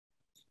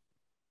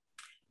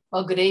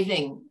Well, good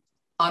evening.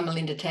 I'm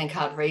Melinda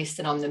Tankard Reist,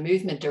 and I'm the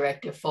Movement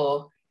Director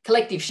for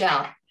Collective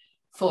Shout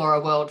for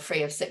a World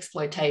Free of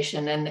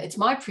Sexploitation. And it's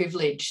my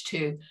privilege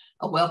to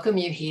welcome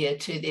you here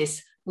to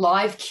this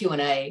live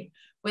Q&A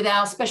with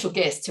our special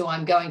guest, who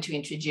I'm going to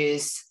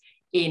introduce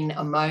in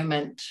a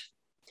moment.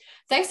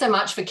 Thanks so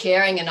much for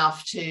caring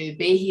enough to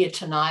be here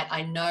tonight.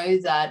 I know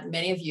that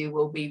many of you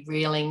will be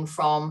reeling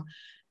from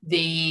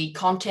the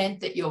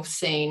content that you've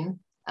seen.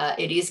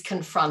 It is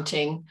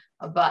confronting,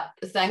 but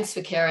thanks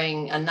for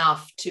caring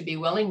enough to be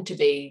willing to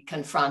be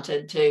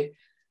confronted,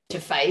 to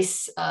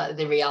face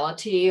the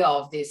reality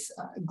of this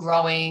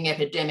growing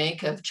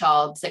epidemic of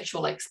child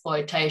sexual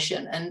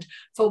exploitation, and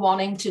for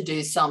wanting to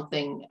do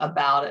something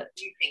about it.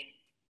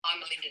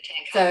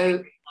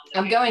 So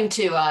I'm going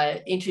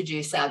to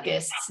introduce our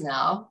guests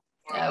now.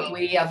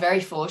 We are very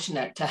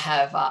fortunate to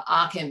have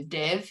Akhim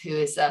Dev, who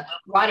is a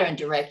writer and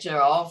director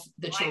of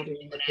The Children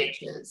in the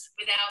Pictures.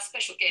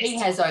 He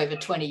has over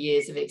 20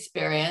 years of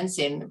experience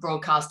in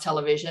broadcast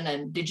television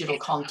and digital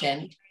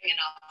content.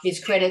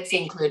 His credits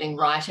including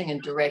writing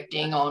and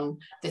directing on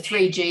The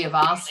 3G of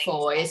Us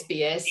for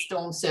SBS,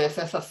 Storm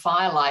Surfer for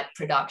Firelight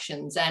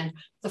Productions, and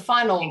The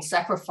Final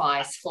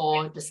Sacrifice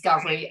for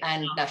Discovery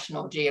and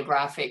National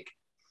Geographic.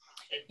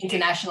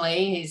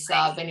 Internationally, he's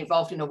been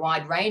involved in a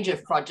wide range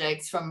of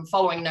projects, from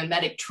following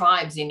nomadic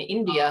tribes in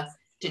India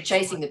to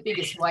chasing the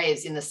biggest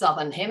waves in the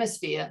Southern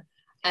Hemisphere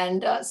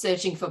and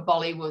searching for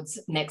Bollywood's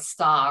next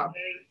star.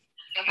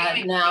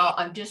 Now,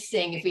 I'm just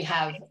seeing if we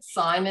have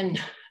Simon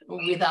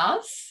with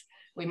us.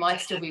 We might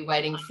still be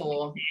waiting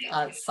for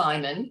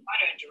Simon.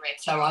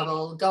 So I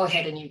will go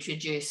ahead and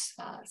introduce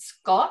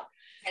Scott.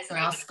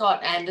 Now,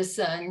 Scott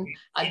Anderson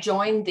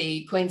joined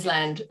the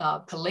Queensland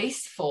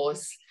Police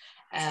Force,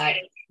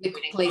 the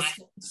Police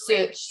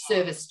Search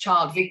Service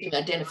Child Victim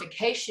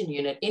Identification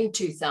Unit in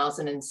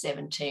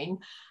 2017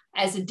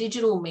 as a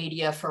digital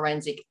media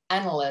forensic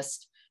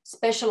analyst,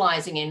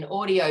 specialising in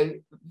audio,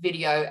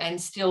 video and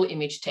still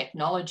image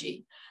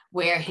technology,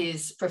 where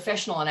his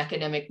professional and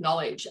academic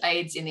knowledge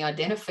aids in the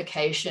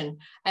identification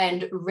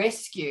and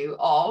rescue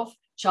of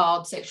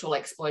child sexual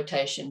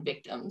exploitation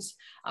victims.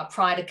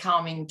 Prior to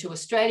coming to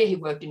Australia, he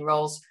worked in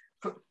roles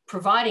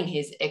providing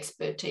his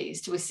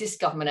expertise to assist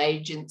government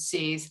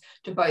agencies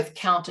to both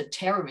counter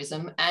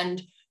terrorism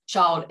and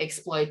child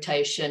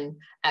exploitation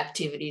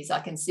activities. I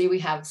can see we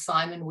have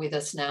Simon with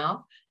us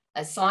now.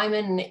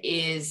 Simon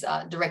is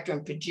director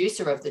and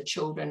producer of The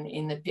Children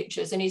in the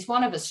Pictures, and he's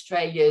one of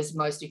Australia's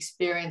most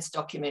experienced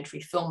documentary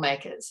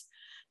filmmakers.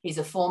 He's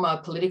a former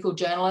political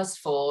journalist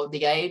for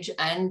The Age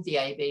and the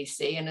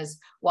ABC, and has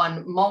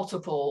won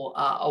multiple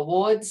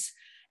awards,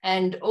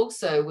 and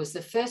also was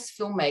the first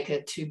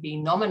filmmaker to be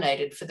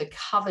nominated for the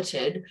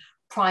coveted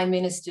Prime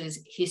Minister's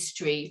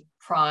History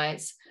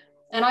Prize.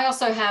 And I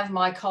also have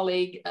my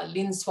colleague,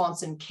 Lynn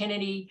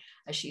Swanson-Kennedy.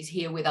 She's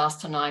here with us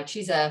tonight.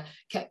 She's a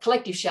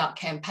Collective Shout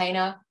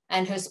campaigner,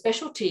 and her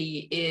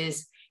specialty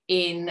is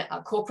in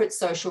corporate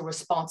social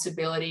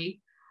responsibility.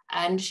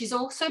 And she's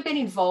also been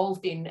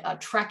involved in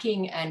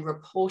tracking and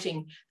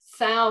reporting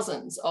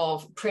thousands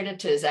of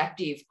predators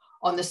active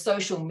on the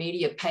social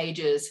media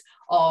pages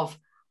of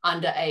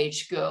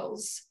underage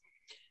girls.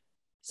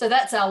 So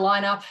that's our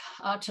lineup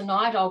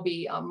tonight. I'll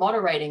be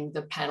moderating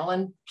the panel,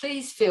 and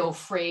please feel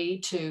free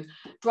to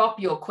drop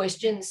your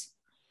questions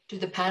to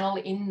the panel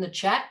in the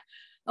chat,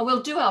 and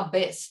we'll do our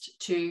best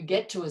to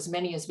get to as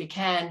many as we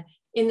can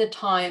in the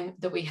time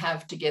that we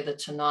have together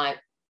tonight.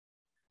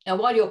 Now,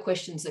 while your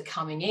questions are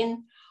coming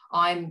in,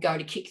 I'm going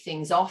to kick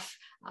things off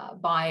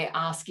by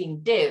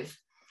asking Dev.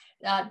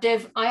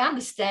 Dev, I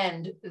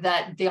understand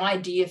that the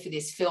idea for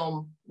this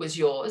film was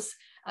yours.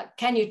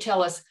 Can you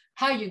tell us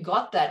how you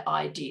got that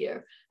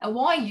idea and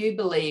why you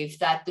believe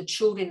that The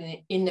Children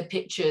in the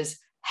Pictures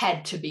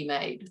had to be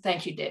made?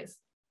 Thank you, Dev.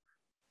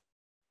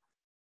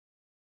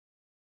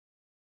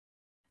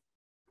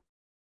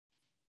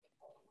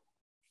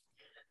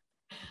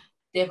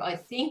 Dev, I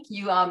think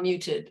you are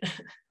muted.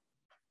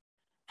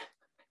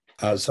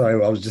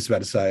 Sorry, I was just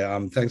about to say,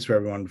 thanks for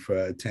everyone for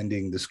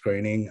attending the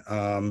screening.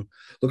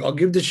 Look, I'll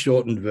give the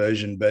shortened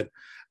version, but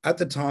at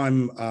the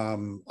time,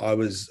 I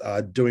was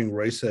doing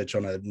research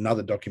on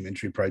another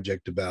documentary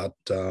project about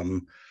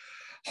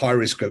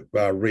high-risk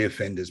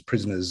reoffenders,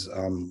 prisoners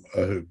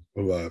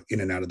who are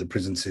in and out of the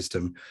prison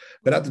system.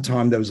 But at the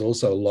time, there was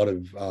also a lot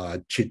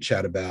of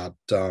chit-chat about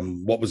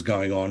what was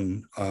going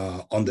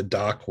on the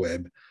dark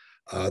web,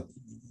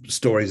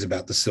 stories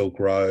about the Silk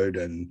Road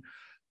and,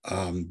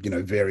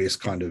 various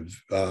kind of,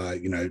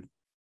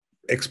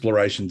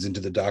 explorations into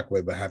the dark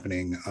web are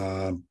happening.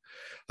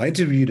 I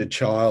interviewed a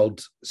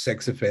child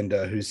sex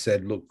offender who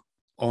said, look,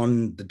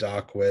 on the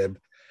dark web,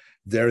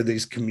 there are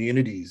these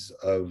communities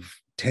of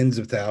tens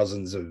of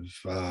thousands of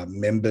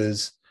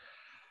members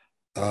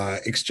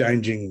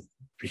exchanging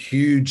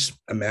huge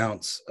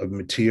amounts of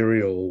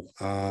material.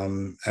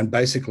 And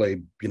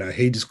basically,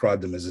 he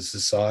described them as a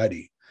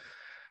society.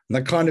 And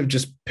that kind of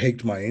just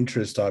piqued my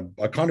interest. I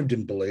kind of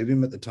didn't believe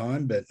him at the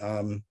time, but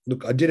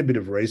look, I did a bit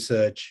of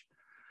research.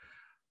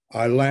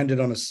 I landed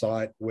on a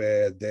site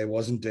where there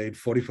was indeed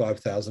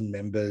 45,000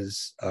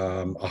 members,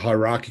 a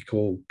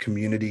hierarchical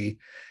community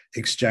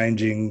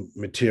exchanging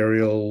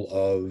material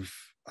of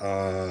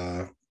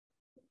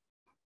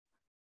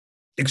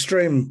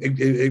extremely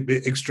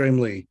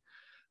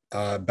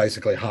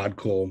basically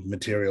hardcore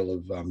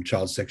material of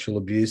child sexual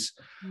abuse.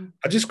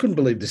 I just couldn't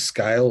believe the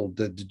scale,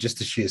 just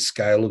the sheer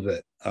scale of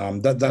it.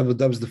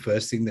 That was the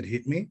first thing that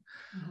hit me.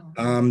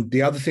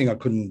 The other thing I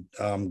couldn't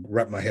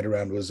wrap my head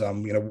around was,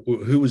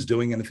 who was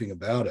doing anything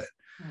about it.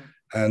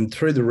 And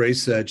through the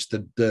research,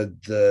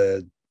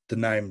 the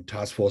name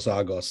Task Force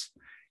Argos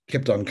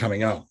kept on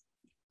coming up.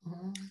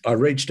 I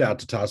reached out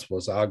to Task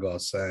Force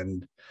Argos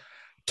and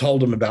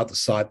told them about the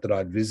site that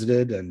I'd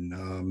visited,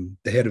 and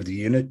the head of the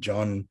unit,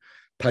 John,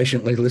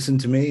 patiently listened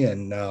to me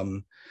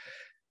and,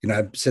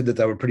 said that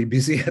they were pretty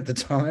busy at the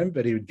time,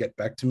 but he would get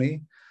back to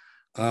me.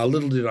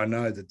 Little did I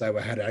know that they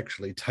had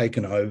actually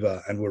taken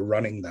over and were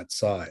running that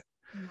site.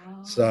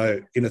 Wow. So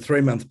in a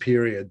 3-month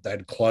period,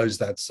 they'd closed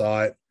that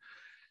site.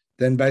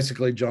 Then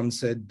basically John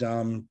said,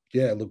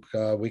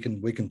 we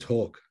can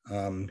talk.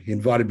 He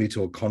invited me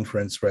to a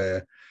conference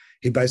where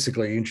he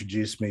basically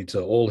introduced me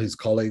to all his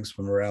colleagues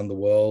from around the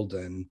world.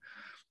 And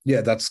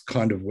that's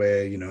kind of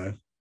where,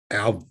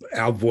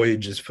 our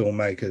voyage as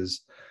filmmakers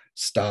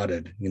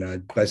started,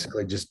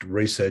 basically just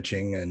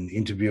researching and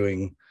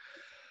interviewing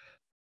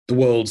the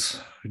world's,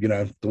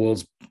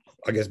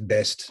 I guess,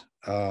 best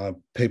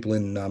people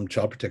in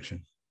child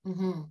protection.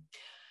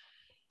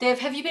 Dev,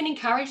 have you been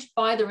encouraged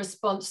by the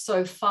response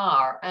so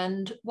far?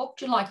 And what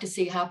would you like to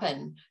see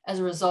happen as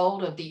a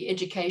result of the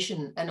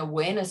education and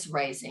awareness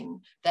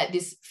raising that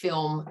this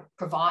film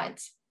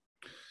provides?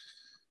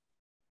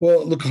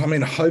 Well, look, I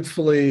mean,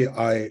 hopefully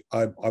I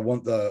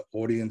want the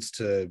audience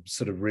to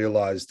sort of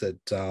realize that,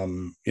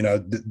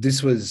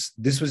 this was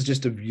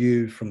just a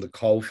view from the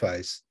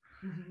coalface,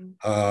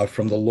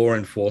 from the law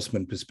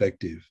enforcement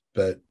perspective.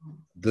 But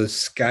the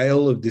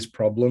scale of this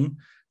problem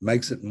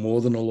makes it more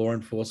than a law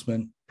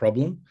enforcement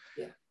problem.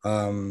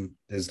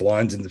 There's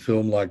lines in the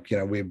film like,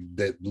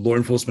 the law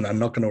enforcement are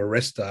not going to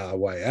arrest our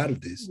way out of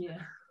this.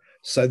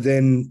 So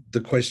then the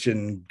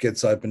question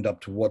gets opened up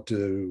to what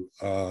do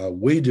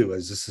we do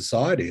as a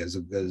society,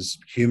 as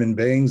human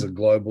beings, a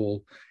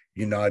global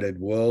united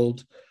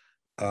world,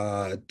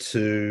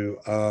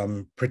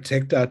 to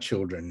protect our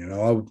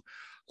children.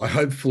 I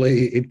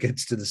hopefully it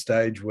gets to the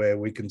stage where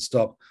we can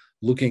stop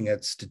looking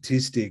at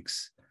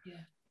statistics,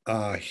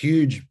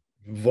 huge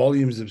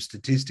volumes of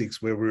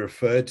statistics where we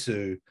refer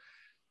to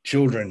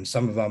children,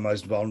 some of our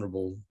most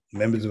vulnerable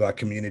members of our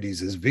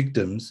communities, as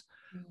victims,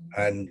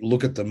 and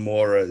look at them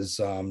more as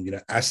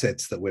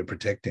assets that we're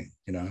protecting.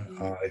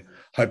 I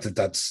hope that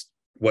that's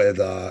where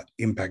the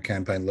impact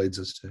campaign leads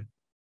us to.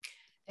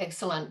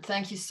 Excellent.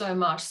 Thank you so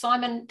much.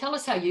 Simon, tell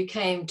us how you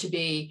came to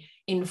be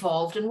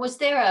involved, and was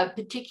there a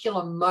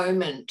particular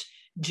moment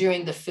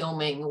during the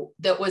filming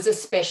that was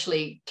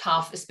especially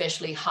tough,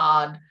 especially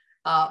hard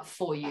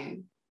for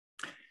you?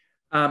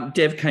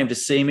 Dev came to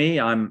see me.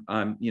 I'm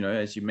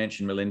as you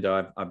mentioned,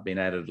 Melinda, I've been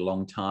at it a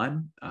long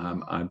time.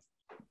 I've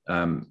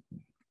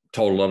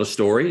told a lot of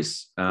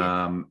stories,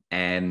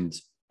 and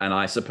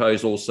I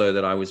suppose also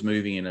that I was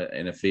moving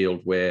in a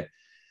field where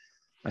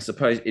I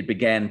suppose it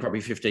began probably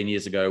 15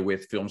 years ago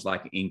with films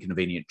like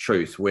Inconvenient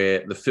Truth,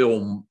 where the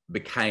film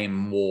became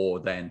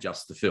more than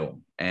just the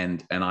film,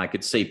 and I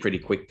could see pretty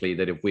quickly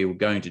that if we were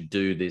going to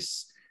do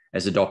this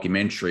as a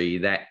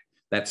documentary,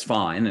 that's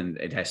fine, and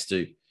it has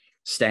to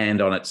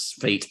stand on its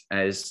feet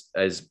as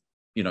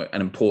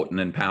an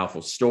important and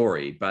powerful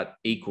story. But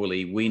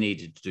equally, we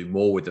needed to do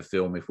more with the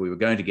film if we were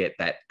going to get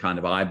that kind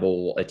of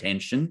eyeball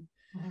attention.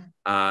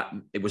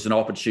 It was an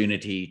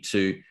opportunity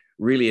to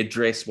really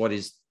address what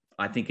is,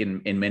 I think,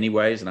 in many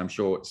ways, and I'm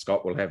sure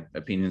Scott will have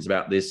opinions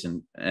about this,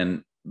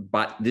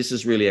 but this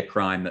is really a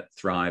crime that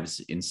thrives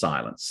in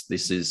silence.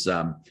 This is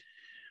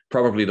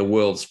probably the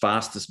world's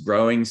fastest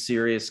growing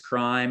serious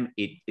crime.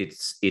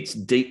 It's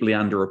deeply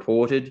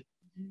underreported.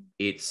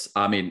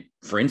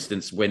 For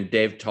instance, when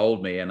Dev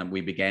told me and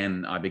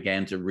I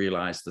began to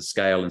realize the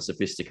scale and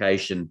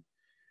sophistication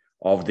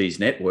of these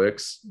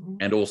networks,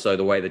 and also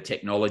the way the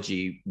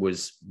technology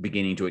was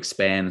beginning to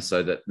expand,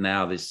 so that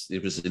now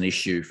it was an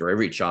issue for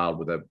every child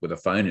with a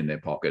phone in their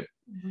pocket.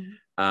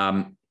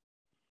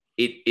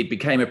 It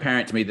became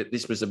apparent to me that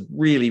this was a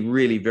really,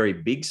 really very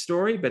big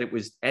story, but it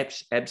was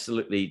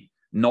absolutely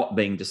not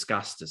being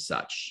discussed as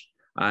such.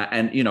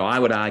 I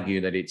would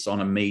argue that it's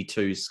on a Me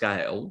Too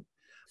scale.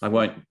 I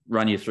won't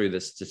run you through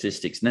the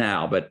statistics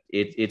now, but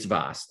it's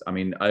vast. I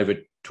mean, over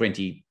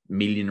 20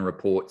 million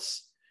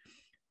reports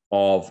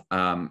of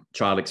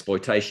child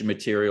exploitation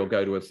material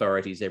go to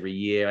authorities every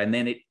year. And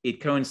then it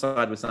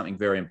coincided with something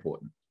very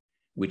important,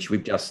 which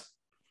we've just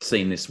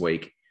seen this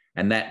week.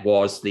 And that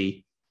was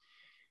the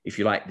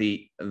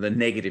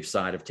negative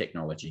side of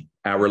technology.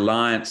 Our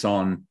reliance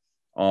on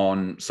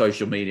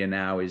social media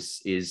now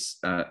is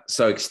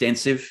so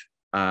extensive,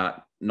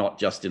 not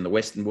just in the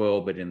Western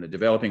world, but in the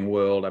developing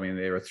world. I mean,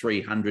 there are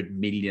 300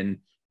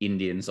 million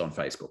Indians on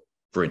Facebook,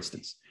 for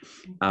instance.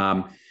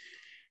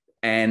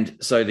 And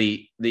so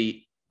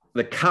the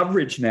the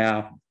coverage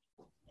now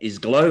is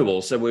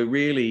global. So we're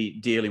really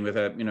dealing with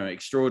a,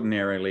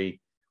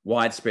 extraordinarily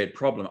widespread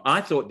problem.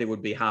 I thought there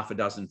would be half a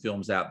dozen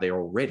films out there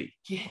already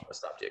on the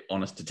subject,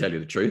 honest to tell you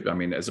the truth. I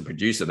mean, as a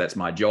producer, that's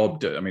my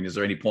job. Is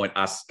there any point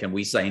can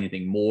we say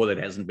anything more that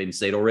hasn't been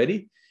said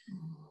already?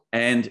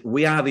 And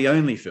we are the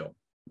only film,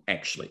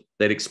 actually,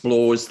 that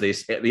explores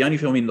this, the only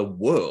film in the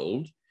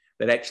world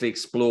that actually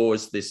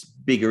explores this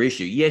bigger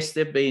issue. Yes,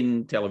 there have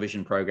been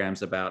television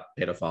programs about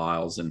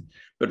pedophiles,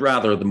 but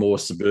rather the more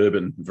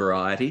suburban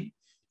variety,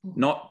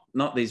 not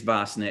these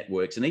vast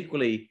networks. And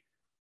equally,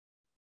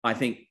 I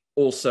think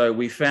also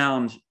we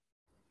found,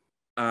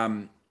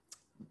 I'm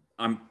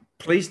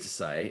pleased to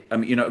say,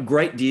 a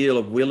great deal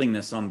of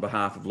willingness on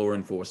behalf of law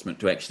enforcement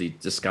to actually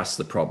discuss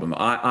the problem.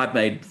 I've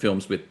made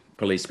films with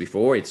police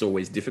before. It's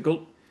always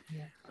difficult.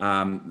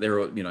 Yeah. There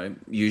are,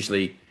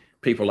 usually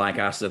people like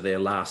us are their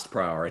last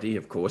priority,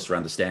 of course, for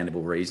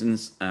understandable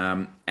reasons.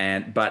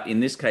 But in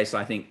this case,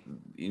 I think,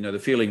 the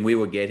feeling we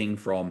were getting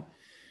from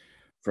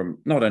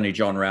not only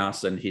John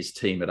Rouse and his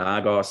team at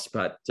Argos,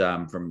 but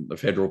from the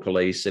federal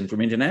police and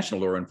from international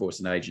law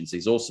enforcement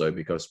agencies also,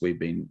 because we've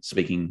been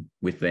speaking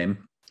with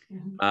them,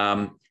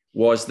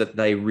 was that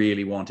they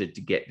really wanted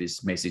to get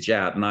this message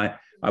out. And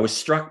I was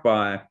struck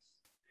by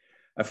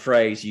a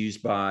phrase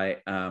used by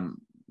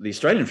the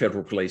Australian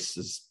Federal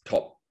Police's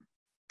top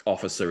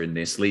officer in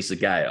this, Lisa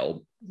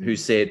Gale, who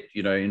said,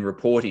 in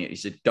reporting it, he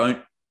said,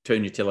 don't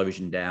turn your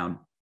television down,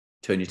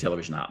 turn your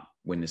television up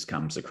when this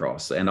comes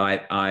across. And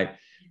I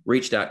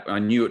reached out, I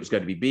knew it was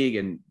going to be big.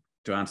 And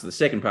to answer the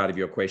second part of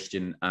your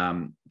question,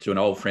 to an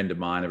old friend of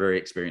mine, a very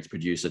experienced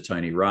producer,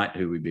 Tony Wright,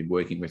 who we've been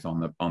working with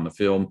on the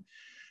film.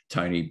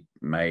 Tony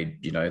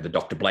made, the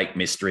Dr. Blake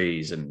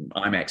mysteries and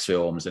IMAX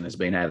films and has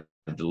been at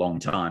it a long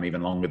time,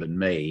 even longer than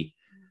me.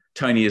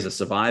 Tony is a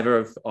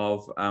survivor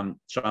of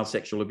child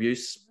sexual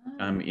abuse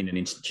in an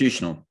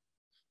institutional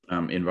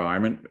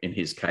environment, in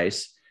his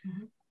case.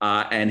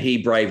 And he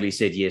bravely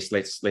said, yes,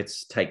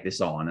 let's take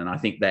this on. And I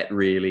think that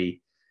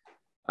really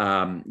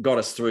got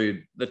us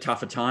through the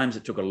tougher times.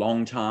 It took a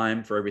long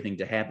time for everything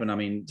to happen. I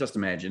mean, just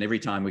imagine every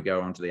time we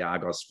go onto the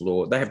Argos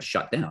floor, they have to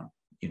shut down.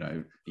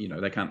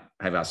 They can't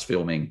have us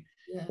filming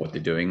what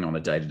they're doing on a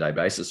day-to-day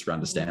basis for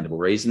understandable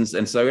reasons.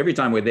 And so every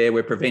time we're there,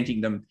 we're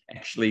preventing them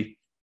actually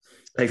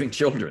saving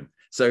children.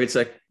 So it's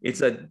a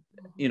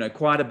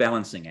quite a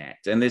balancing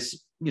act. And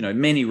there's,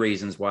 many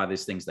reasons why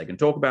there's things they can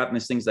talk about and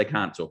there's things they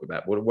can't talk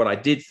about. What I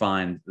did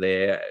find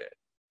there,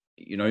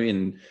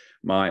 in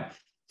my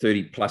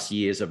 30 plus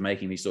years of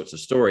making these sorts of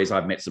stories,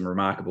 I've met some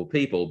remarkable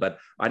people, but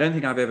I don't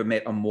think I've ever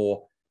met a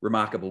more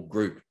remarkable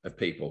group of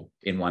people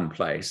in one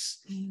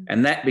place.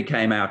 And that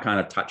became our kind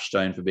of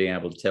touchstone for being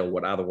able to tell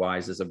what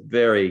otherwise is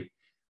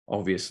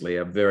obviously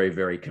a very,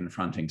 very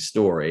confronting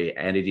story.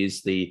 And it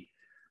is the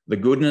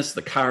goodness,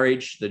 the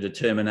courage, the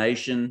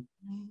determination,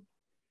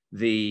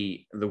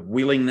 the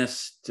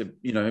willingness to,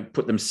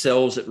 put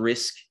themselves at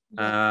risk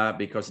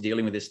because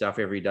dealing with this stuff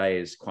every day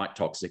is quite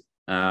toxic.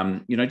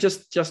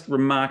 Just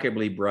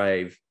remarkably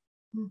brave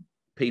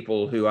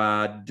people who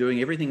are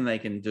doing everything they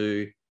can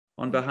do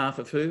on behalf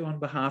of who? On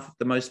behalf of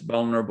the most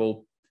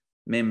vulnerable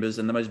members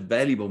and the most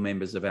valuable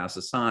members of our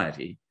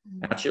society,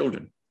 our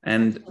children.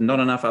 And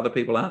not enough other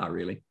people are,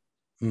 really.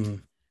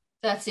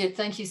 That's it.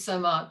 Thank you so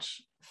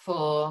much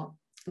for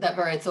that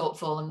very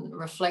thoughtful and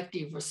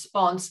reflective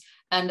response.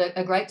 And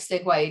a great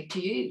segue to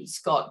you,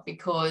 Scott,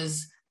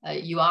 because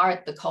you are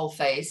at the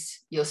coalface.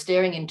 You're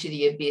staring into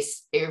the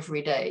abyss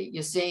every day.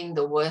 You're seeing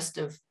the worst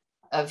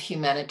of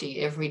humanity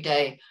every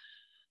day.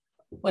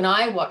 When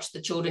I watch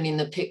the children in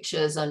the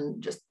pictures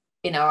and just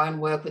in our own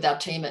work with our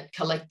team at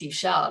Collective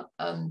Shout,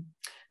 I'm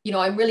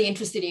really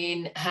interested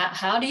in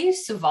how do you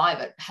survive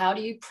it? How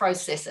do you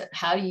process it?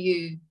 How do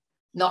you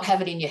not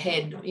have it in your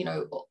head,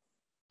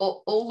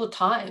 all the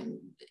time,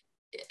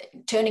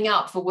 turning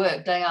out for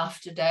work day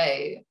after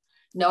day,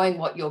 knowing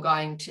what you're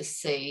going to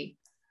see?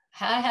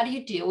 How do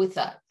you deal with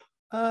that?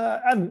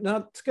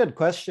 It's a good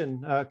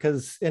question,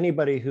 because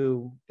anybody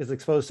who is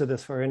exposed to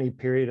this for any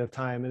period of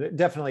time, it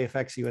definitely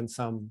affects you in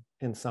some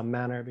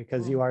manner,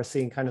 because you are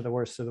seeing kind of the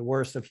worst of the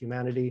worst of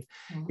humanity.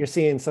 You're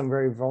seeing some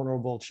very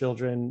vulnerable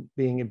children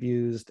being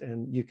abused,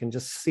 and you can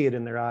just see it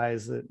in their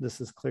eyes that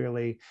this is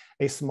clearly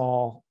a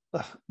small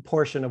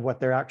portion of what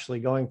they're actually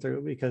going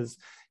through. Because,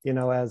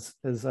 as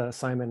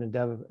Simon and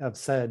Dev have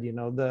said,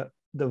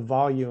 the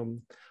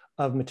volume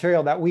of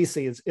material that we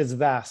see is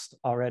vast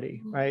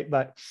already, right?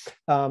 But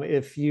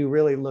if you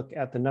really look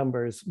at the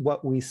numbers,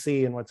 what we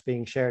see and what's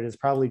being shared is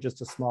probably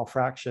just a small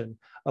fraction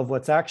of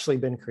what's actually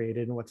been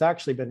created and what's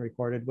actually been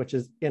recorded, which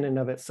is in and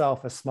of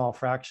itself a small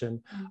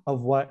fraction of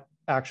what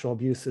actual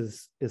abuse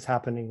is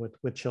happening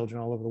with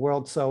children all over the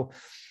world. So,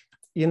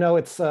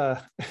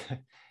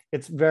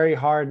 it's very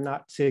hard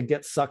not to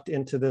get sucked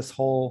into this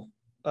hole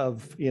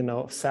of,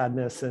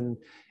 sadness and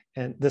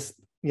this,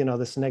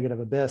 this negative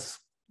abyss.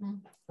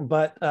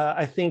 But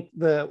I think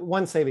the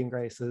one saving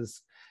grace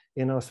is,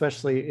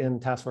 especially in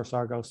Task Force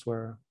Argos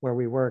where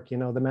we work,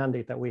 the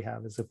mandate that we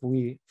have is if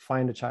we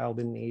find a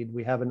child in need,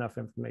 we have enough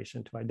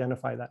information to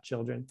identify that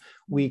children,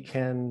 we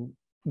can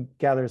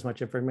gather as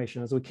much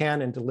information as we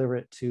can and deliver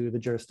it to the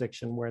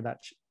jurisdiction where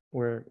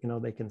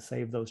they can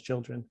save those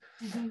children.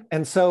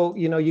 And so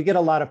you get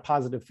a lot of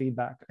positive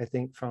feedback, I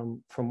think,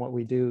 from what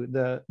we do.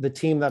 The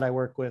team that I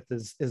work with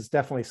is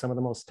definitely some of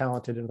the most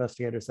talented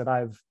investigators that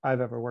I've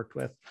ever worked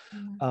with.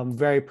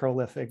 Very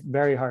prolific,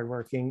 very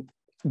hardworking,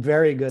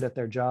 very good at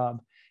their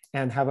job,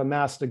 and have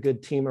amassed a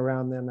good team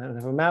around them and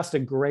have amassed a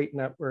great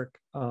network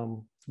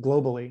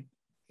globally.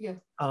 Yeah.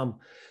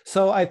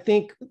 So I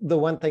think the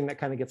one thing that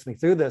kind of gets me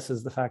through this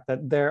is the fact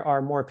that there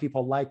are more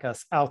people like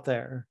us out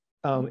there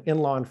in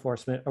law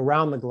enforcement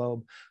around the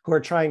globe who are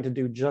trying to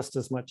do just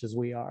as much as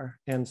we are.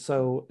 And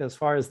so as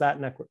far as that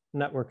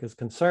network is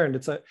concerned,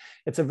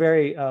 it's a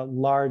very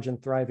large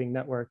and thriving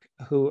network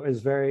who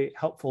is very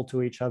helpful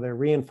to each other,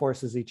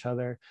 reinforces each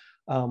other,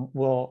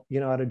 will,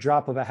 at a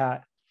drop of a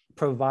hat,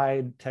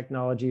 provide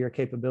technology or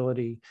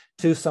capability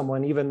to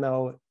someone, even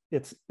though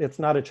it's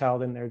not a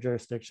child in their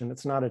jurisdiction.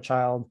 It's not a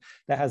child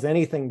that has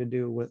anything to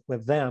do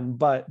with them,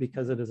 but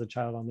because it is a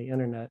child on the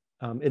internet,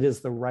 it is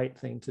the right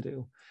thing to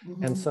do.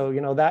 And so,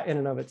 that in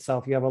and of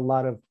itself, you have a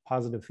lot of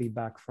positive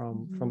feedback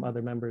from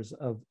other members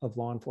of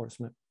law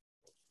enforcement.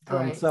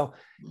 So,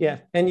 yeah,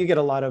 and you get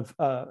a lot of,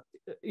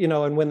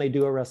 and when they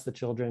do arrest the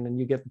children and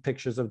you get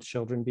pictures of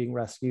children being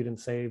rescued and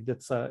saved,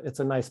 it's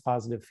a nice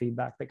positive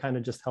feedback that kind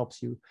of just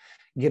helps you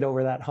get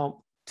over that hump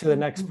to the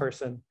next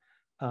person.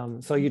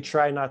 So you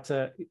try not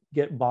to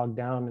get bogged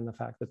down in the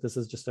fact that this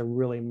is just a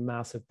really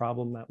massive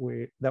problem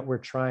that we're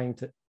trying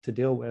to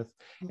deal with,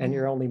 and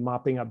you're only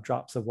mopping up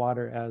drops of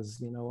water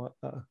as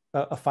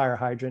a fire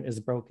hydrant is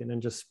broken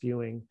and just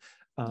spewing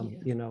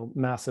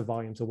massive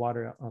volumes of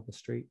water out on the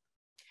street.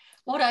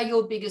 What are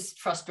your biggest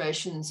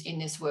frustrations in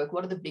this work?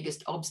 What are the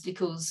biggest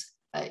obstacles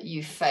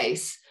you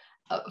face?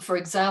 For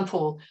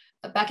example,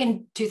 back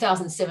in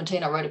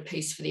 2017, I wrote a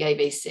piece for the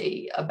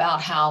ABC about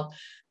how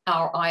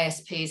our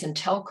ISPs and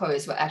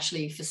telcos were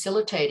actually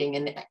facilitating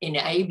and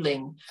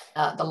enabling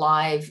the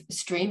live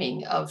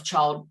streaming of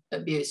child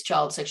abuse,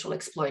 child sexual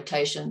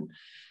exploitation,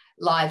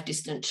 live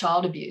distant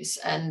child abuse.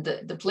 And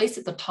the police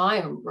at the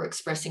time were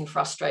expressing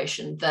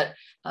frustration that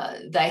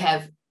they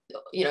have,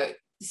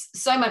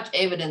 so much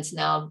evidence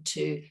now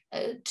to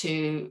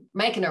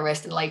make an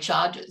arrest and lay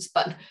charges,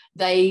 but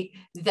they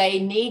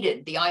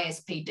needed the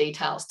ISP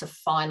details to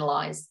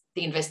finalize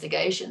the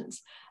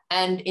investigations.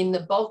 And in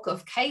the bulk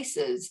of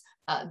cases,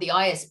 the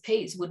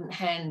ISPs wouldn't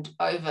hand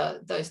over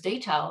those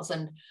details.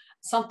 And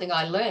something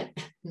I learned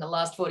in the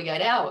last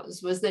 48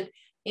 hours was that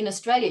in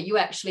Australia, you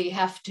actually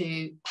have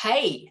to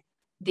pay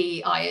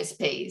the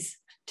ISPs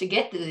to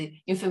get the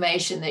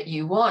information that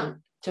you want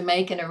to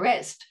make an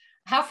arrest.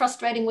 How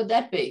frustrating would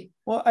that be?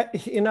 Well,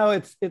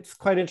 it's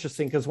quite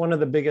interesting, because one of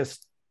the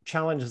biggest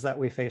challenges that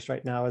we face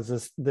right now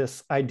is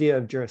this idea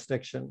of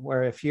jurisdiction,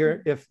 where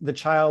if the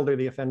child or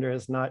the offender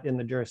is not in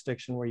the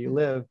jurisdiction where you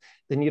live,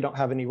 then you don't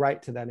have any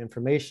right to that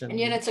information. And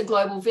yet it's a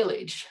global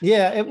village.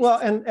 Yeah,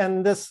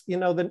 and this,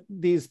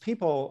 these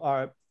people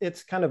are,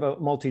 it's kind of a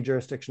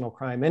multi-jurisdictional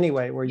crime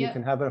anyway, where you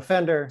can have an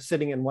offender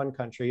sitting in one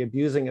country,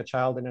 abusing a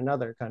child in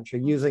another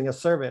country, using a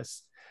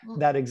service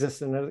that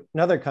exists in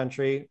another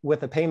country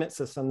with a payment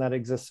system that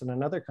exists in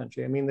another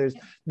country. I mean, there's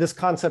this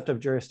concept of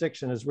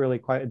jurisdiction is really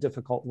quite a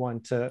difficult one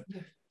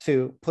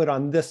to put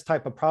on this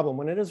type of problem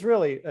when it is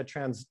really a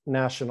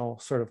transnational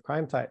sort of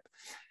crime type.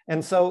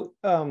 And so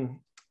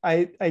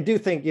I do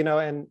think,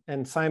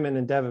 and Simon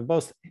and Dev have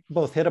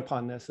both hit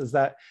upon this, is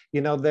that,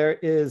 there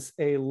is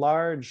a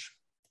large,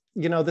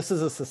 this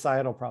is a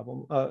societal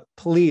problem.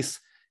 Police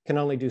can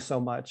only do so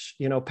much.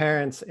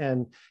 Parents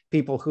and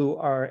people who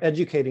are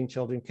educating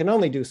children can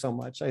only do so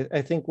much.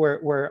 I think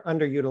we're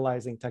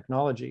underutilizing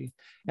technology.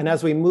 And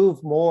as we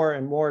move more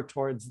and more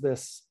towards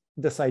this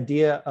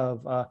idea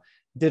of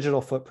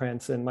digital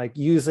footprints and like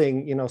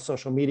using,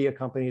 social media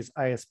companies,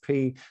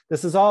 ISP,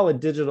 this is all a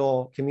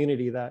digital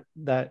community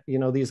that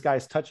these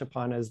guys touch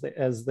upon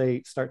as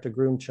they start to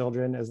groom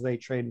children, as they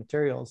trade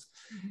materials.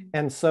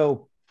 And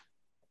so,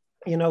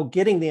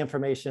 getting the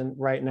information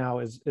right now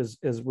is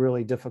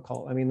really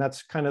difficult. I mean,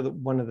 that's kind of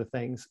one of the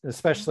things,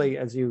 especially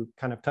as you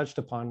kind of touched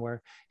upon,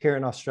 where here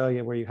in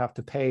Australia, where you have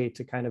to pay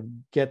to kind of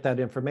get that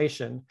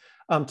information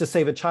to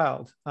save a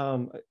child.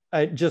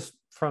 I just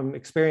from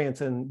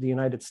experience in the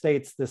United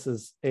States, this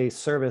is a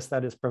service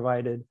that is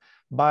provided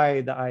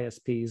by the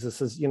ISPs.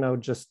 This is,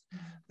 just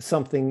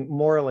something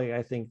morally,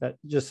 I think, that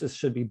just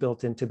should be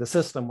built into the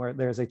system, where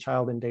there's a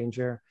child in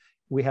danger.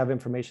 We have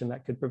information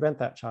that could prevent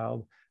that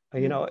child.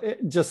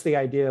 Just the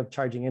idea of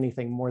charging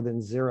anything more than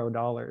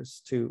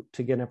 $0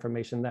 to get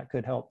information that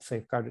could help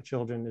safeguard the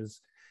children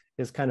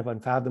is kind of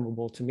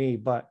unfathomable to me.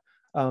 But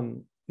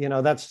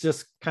that's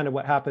just kind of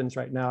what happens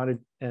right now.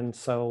 And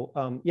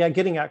so,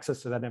 getting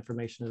access to that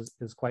information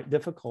is quite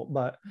difficult.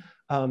 But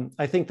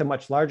I think the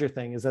much larger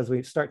thing is, as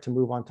we start to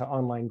move on to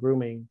online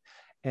grooming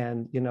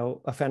And, you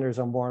know, offenders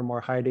are more and more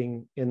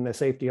hiding in the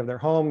safety of their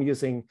home,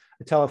 using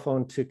a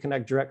telephone to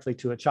connect directly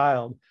to a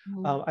child.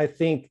 I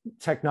think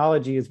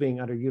technology is being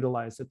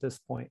underutilized at this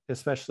point,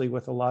 especially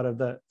with a lot of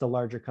the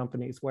larger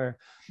companies where,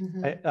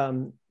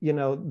 you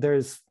know,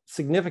 there's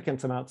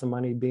significant amounts of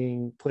money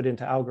being put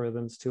into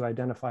algorithms to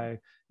identify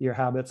your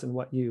habits and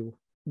what you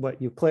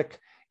click,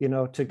 you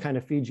know, to kind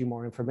of feed you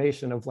more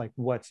information of like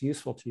what's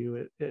useful to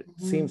you. It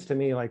seems to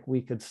me like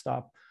we could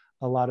stop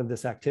a lot of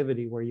this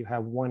activity where you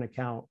have one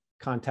account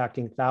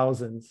contacting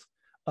thousands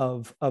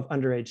of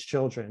underage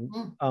children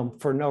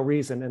for no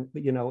reason. And,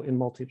 you know, in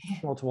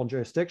multiple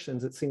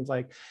jurisdictions, it seems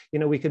like, you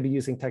know, we could be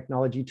using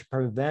technology to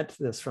prevent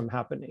this from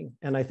happening.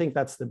 And I think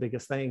that's the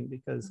biggest thing,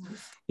 because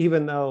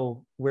even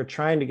though we're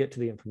trying to get to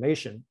the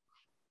information,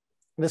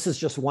 this is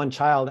just one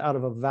child out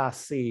of a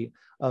vast sea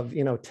of,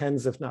 you know,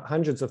 tens, if not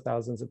hundreds of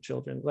thousands of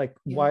children. Like,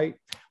 why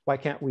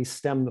can't we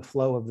stem the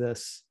flow of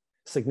this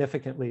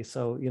significantly?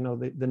 So, you know,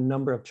 the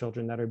number of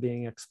children that are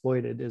being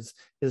exploited is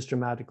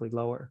dramatically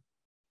lower.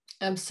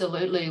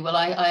 Absolutely. Well,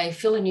 I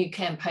feel a new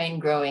campaign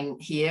growing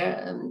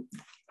here,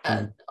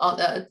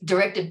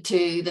 directed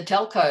to the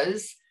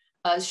telcos.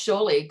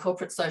 Surely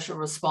corporate social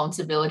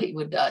responsibility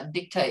would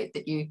dictate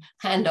that you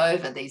hand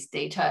over these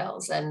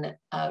details and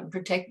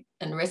protect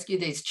and rescue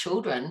these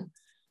children,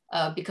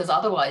 because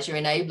otherwise you're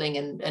enabling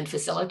and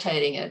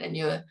facilitating it,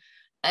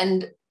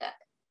 and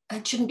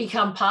it shouldn't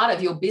become part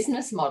of your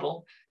business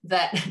model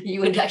that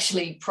you would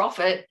actually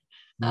profit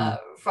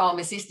from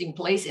assisting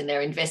police in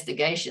their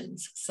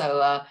investigations.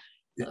 So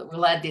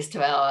we'll add this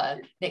to our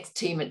next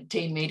team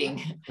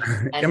meeting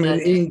and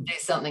do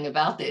something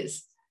about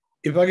this.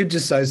 If I could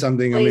just say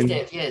something, Please, I mean,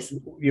 Dave, yes.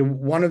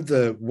 One of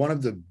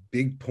the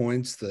big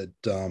points that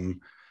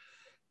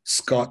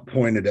Scott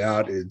pointed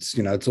out is,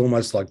 you know, it's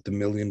almost like the $1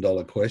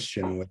 million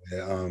question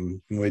where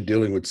when we're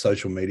dealing with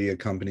social media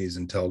companies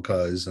and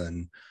telcos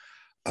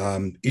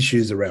and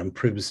issues around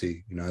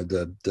privacy. You know,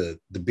 the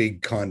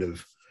big kind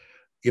of,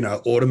 you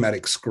know,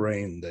 automatic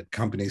screen that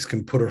companies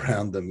can put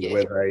around them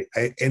where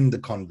they end the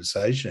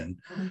conversation.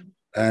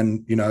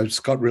 And, you know,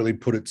 Scott really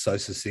put it so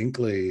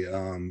succinctly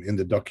in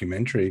the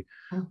documentary.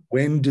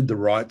 When did the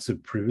rights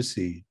of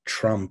privacy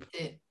trump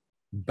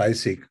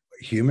basic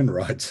human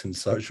rights and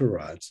social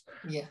rights?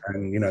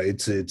 And, you know,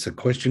 it's a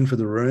question for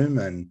the room,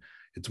 and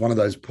it's one of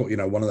those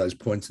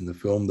points in the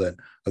film that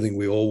I think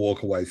we all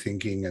walk away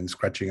thinking and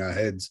scratching our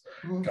heads,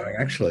 going,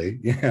 actually,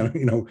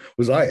 you know,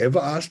 was I ever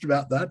asked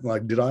about that?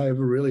 Like, did I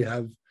ever really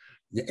have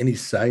any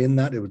say in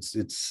that?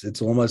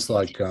 It's almost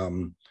like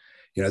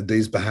you know,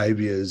 these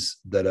behaviors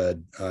that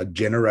are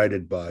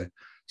generated by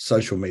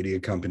social media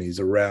companies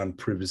around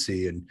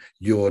privacy and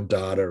your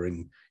data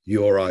and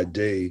your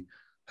ID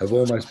have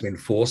almost been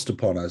forced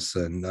upon us,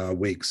 and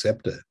we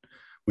accept it.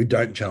 We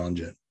don't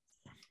challenge it.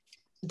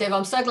 Dev,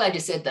 I'm so glad you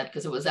said that,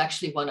 because it was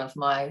actually one of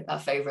my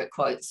favorite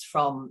quotes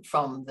from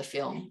the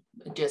film.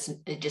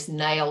 It just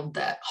nailed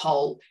that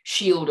whole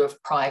shield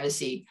of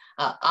privacy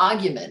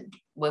argument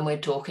when we're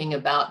talking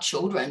about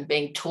children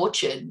being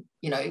tortured,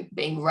 you know,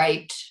 being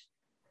raped,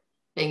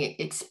 being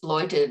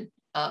exploited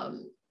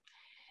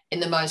in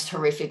the most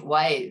horrific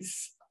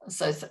ways.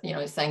 So, you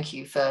know, thank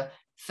you for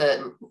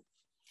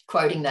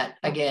quoting that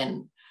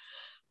again.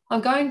 I'm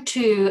going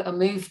to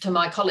move to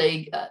my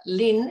colleague,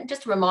 Lynn.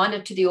 Just a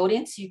reminder to the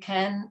audience, you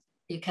can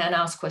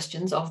ask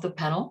questions of the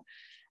panel,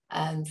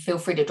 and feel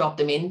free to drop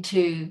them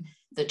into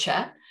the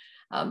chat.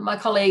 My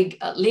colleague,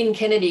 Lynn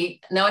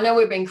Kennedy. Now, I know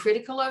we've been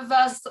critical of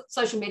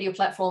social media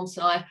platforms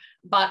tonight,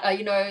 but,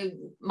 you know,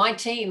 my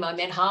team, I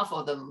met half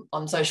of them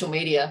on social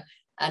media,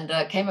 and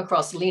came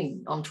across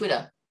Lynn on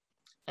Twitter.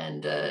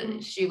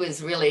 And she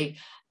was really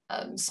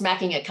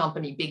smacking a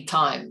company big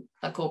time,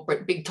 a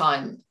corporate big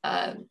time.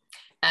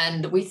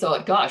 And we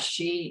thought, gosh,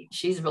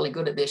 she's really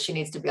good at this. She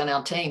needs to be on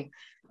our team.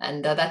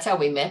 And that's how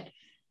we met.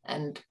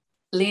 And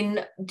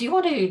Lynn, do you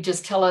want to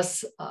just tell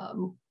us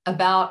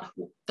about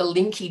the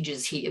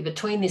linkages here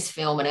between this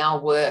film and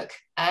our work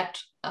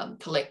at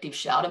Collective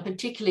Shout, and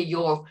particularly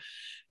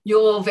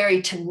your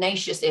very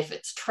tenacious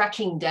efforts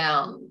tracking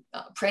down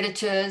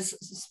predators,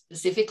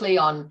 specifically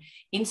on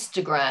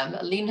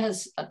Instagram? Lynn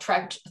has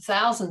tracked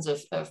thousands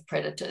of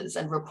predators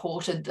and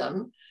reported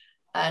them,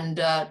 and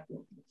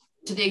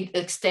to the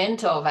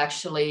extent of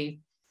actually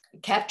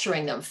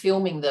capturing them,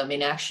 filming them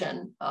in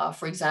action.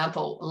 For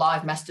example,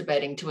 live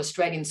masturbating to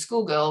Australian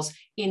schoolgirls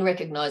in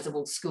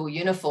recognisable school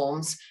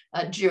uniforms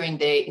during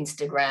their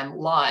Instagram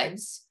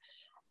lives.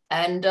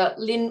 And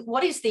Lynn,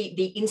 what is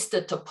the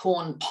Insta to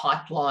porn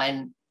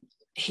pipeline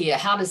here?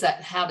 How does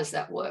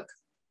that work?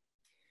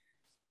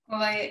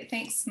 Well,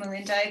 thanks,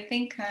 Melinda. I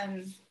think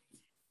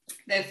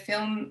the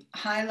film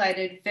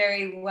highlighted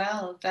very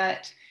well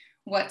that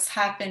what's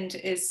happened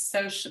is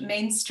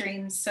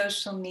mainstream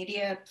social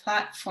media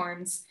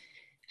platforms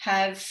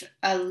have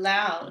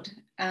allowed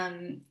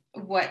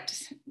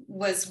what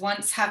was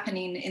once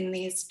happening in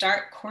these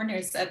dark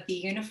corners of the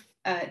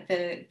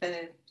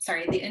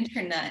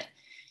internet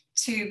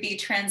to be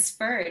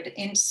transferred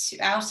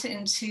out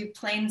into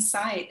plain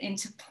sight,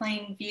 into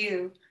plain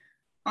view,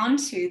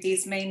 onto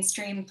these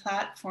mainstream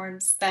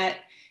platforms that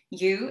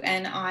you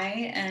and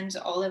I and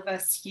all of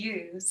us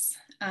use.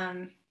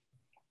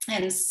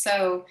 And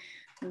so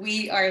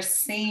we are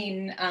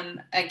seeing,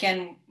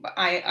 again,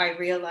 I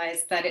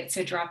realize that it's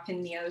a drop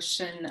in the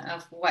ocean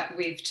of what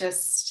we've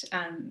just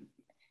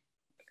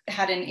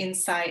had an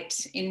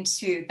insight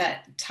into,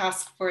 that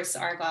Task Force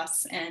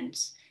Argos and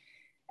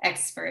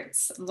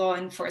experts, law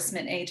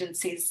enforcement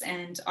agencies,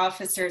 and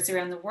officers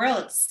around the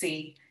world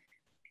see.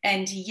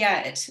 And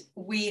yet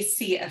we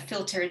see a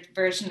filtered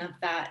version of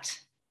that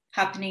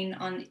happening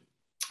on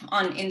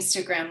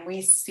Instagram.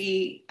 We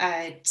see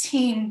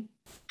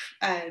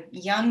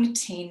young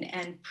teen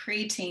and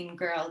preteen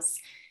girls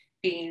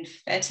being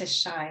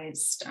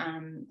fetishized,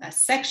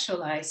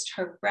 sexualized,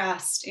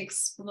 harassed,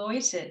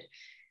 exploited.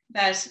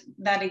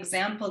 That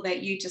example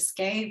that you just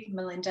gave,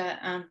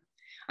 Melinda,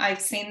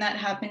 I've seen that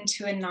happen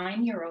to a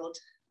 9-year-old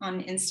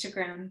on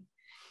Instagram.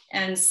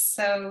 And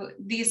so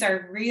these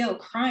are real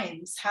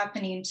crimes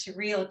happening to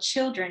real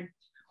children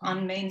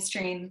on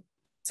mainstream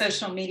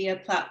social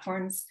media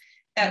platforms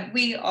that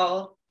we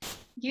all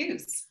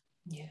use.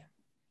 Yeah.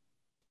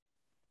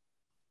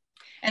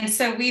 And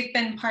so we've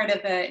been part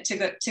of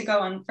to go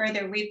on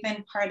further, we've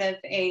been part of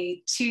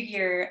a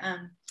 2-year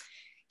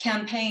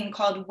campaign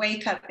called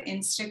Wake Up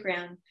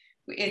Instagram.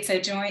 It's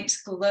a joint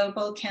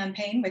global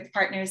campaign with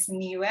partners in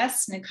the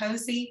US,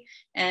 Nkosi,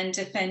 and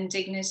Defend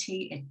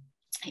Dignity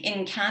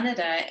in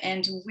Canada.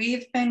 And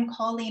we've been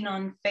calling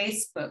on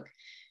Facebook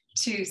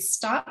to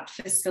stop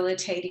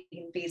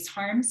facilitating these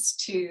harms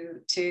to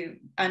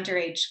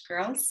underage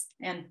girls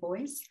and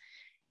boys,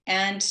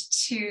 and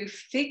to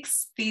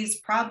fix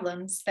these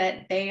problems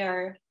that they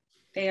are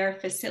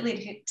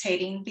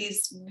facilitating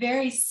these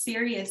very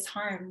serious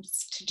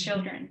harms to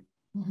children.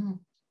 Mm-hmm.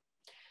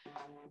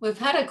 We've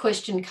had a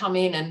question come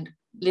in, and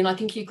Lynn, I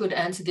think you could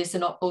answer this,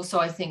 and also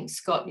I think,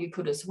 Scott, you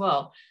could as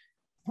well.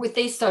 With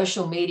these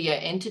social media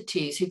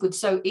entities who could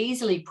so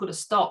easily put a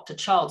stop to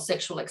child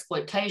sexual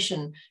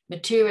exploitation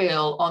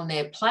material on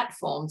their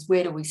platforms,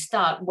 where do we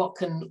start? What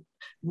can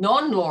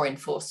non-law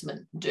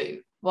enforcement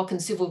do? What can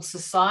civil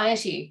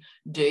society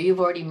do? You've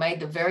already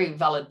made the very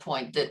valid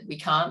point that we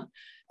can't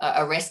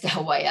arrest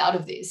our way out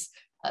of this.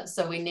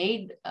 So we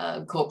need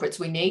corporates,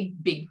 we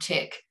need big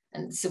tech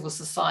and civil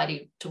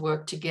society to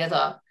work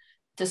together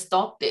to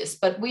stop this.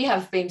 But we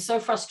have been so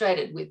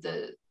frustrated with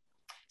the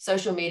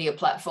social media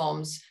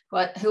platforms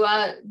who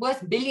are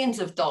worth billions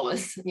of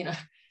dollars. You know,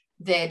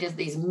 they're just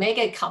these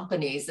mega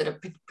companies that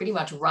are pretty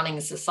much running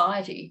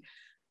society,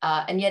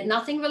 and yet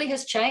nothing really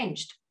has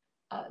changed.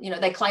 You know,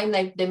 they claim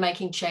they're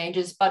making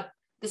changes, but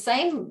the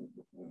same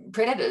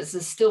predators are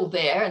still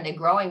there, and they're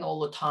growing all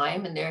the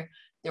time, and they're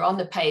on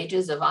the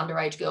pages of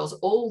underage girls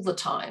all the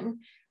time.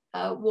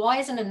 Why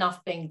isn't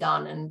enough being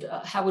done? And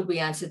how would we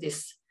answer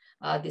this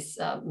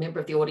member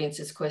of the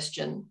audience's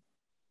question?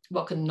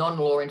 What can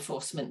non-law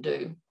enforcement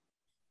do?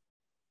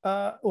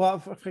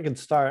 Well, if I can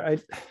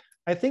start,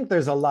 I think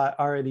there's a lot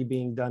already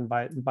being done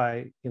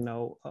by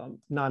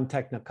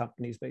non-techno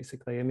companies,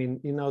 basically. I mean,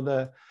 you know,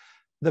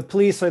 the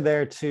police are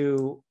there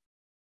to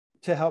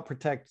help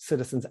protect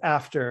citizens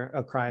after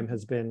a crime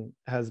has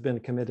been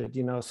committed,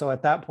 you know. So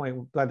at that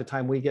point, by the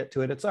time we get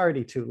to it, it's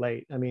already too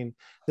late. I mean,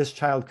 this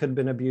child could have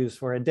been abused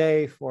for a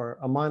day, for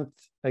a month,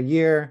 a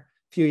year,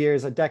 few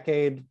years, a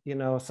decade, you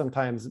know,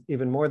 sometimes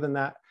even more than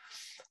that.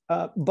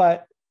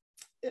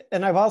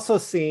 And I've also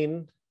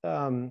seen,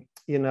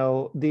 you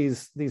know,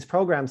 these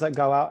programs that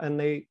go out and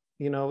they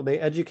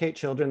educate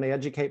children, they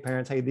educate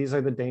parents. Hey, these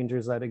are the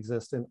dangers that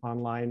exist in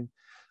online,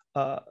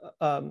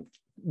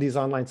 these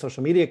online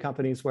social media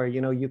companies where, you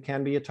know, you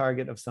can be a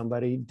target of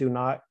somebody. Do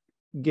not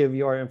give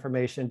your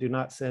information, do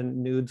not send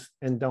nudes,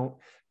 and don't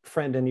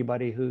friend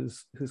anybody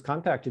who's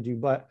contacted you.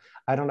 But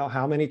I don't know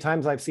how many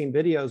times I've seen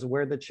videos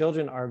where the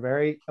children are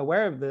very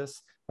aware of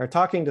this, are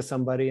talking to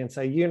somebody and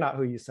say, you're not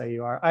who you say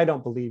you are. I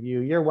don't believe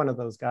you. You're one of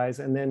those guys.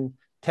 And then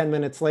 10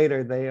 minutes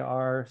later, they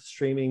are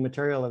streaming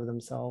material of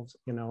themselves,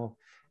 you know,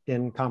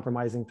 in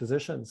compromising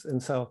positions.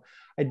 And so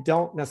I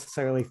don't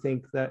necessarily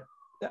think that,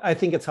 I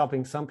think it's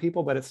helping some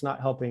people, but it's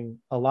not helping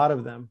a lot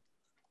of them.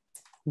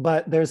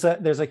 But there's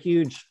a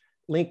huge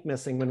link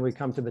missing when we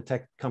come to the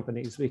tech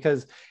companies,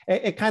 because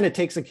it kind of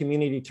takes a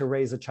community to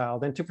raise a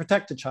child and to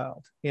protect a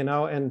child, you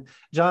know. And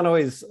John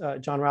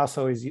Rouse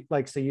always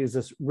likes to use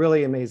this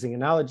really amazing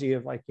analogy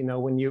of, like, you know,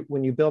 when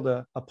you build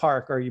a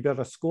park or you build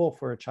a school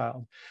for a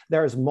child,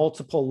 there's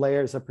multiple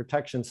layers of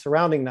protection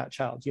surrounding that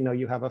child. You know,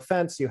 you have a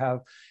fence, you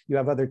have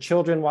other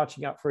children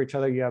watching out for each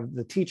other, you have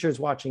the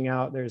teachers watching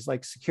out, there's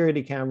like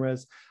security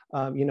cameras,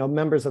 you know,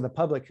 members of the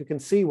public who can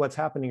see what's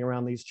happening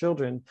around these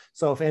children.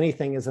 So if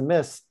anything is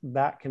amiss,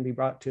 that can be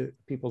brought to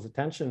people's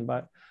attention.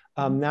 But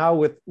now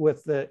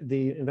with the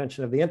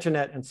invention of the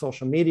internet and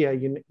social media,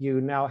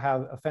 you now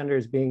have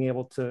offenders being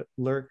able to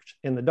lurk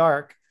in the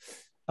dark,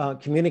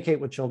 communicate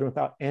with children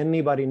without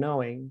anybody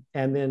knowing.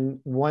 And then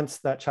once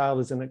that child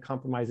is in a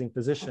compromising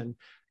position,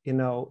 you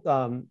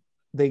know,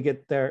 they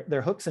get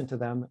their hooks into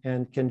them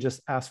and can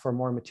just ask for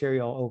more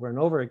material over and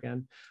over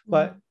again.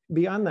 But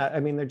beyond that, I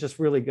mean, they're just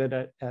really good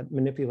at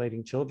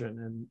manipulating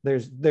children.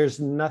 And there's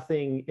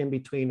nothing in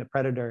between a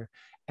predator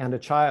and a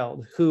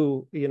child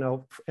who, you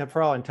know,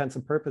 for all intents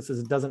and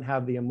purposes, doesn't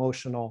have the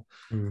emotional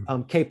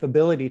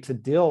capability to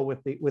deal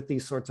with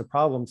these sorts of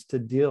problems, to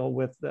deal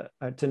with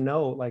to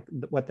know like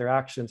what their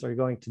actions are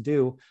going to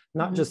do,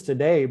 not just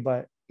today,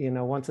 but, you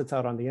know, once it's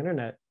out on the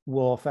internet,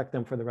 will affect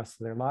them for the rest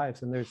of their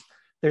lives. And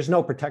there's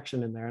no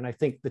protection in there. And I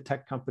think the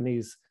tech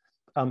companies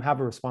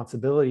have a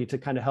responsibility to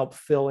kind of help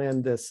fill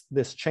in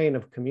this chain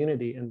of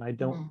community. And I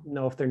don't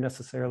know if they're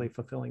necessarily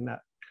fulfilling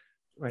that.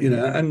 Right. You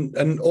know,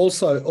 and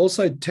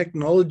also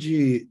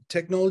technology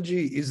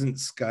isn't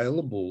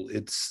scalable.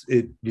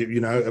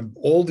 You know,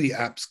 all the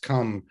apps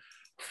come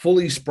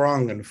fully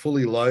sprung and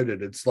fully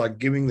loaded. It's like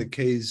giving the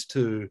keys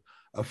to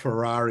a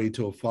Ferrari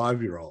to a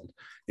 5-year-old.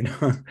 You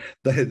know,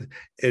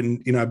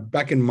 and you know,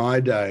 back in my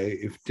day,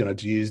 if you know,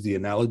 to use the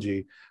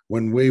analogy,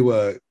 when we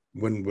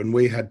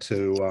had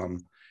to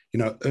you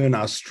know, earn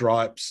our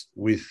stripes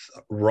with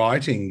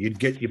writing, you'd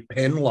get your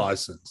pen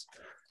license.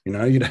 You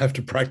know, you'd have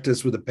to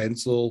practice with a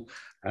pencil,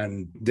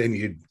 and then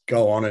you'd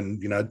go on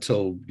and, you know,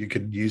 till you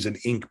could use an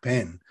ink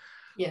pen.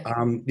 Yeah.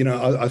 You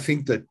know, I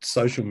think that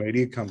social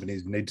media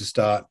companies need to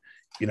start,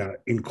 you know,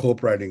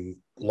 incorporating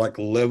like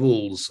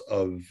levels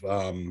of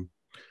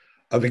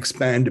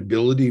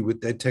expandability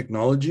with their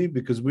technology,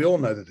 because we all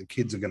know that the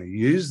kids are going to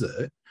use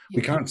it. Yeah.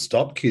 We can't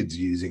stop kids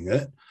using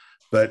it,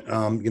 but,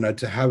 you know,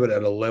 to have it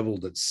at a level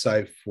that's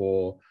safe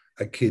for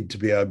a kid to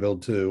be able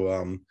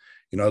to,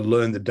 you know,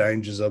 learn the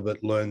dangers of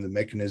it, learn the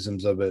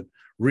mechanisms of it,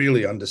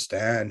 really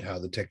understand how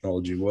the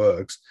technology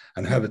works,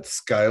 and have it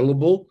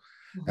scalable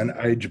and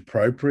age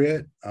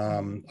appropriate.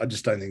 I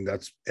just don't think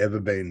that's ever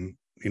been,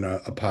 you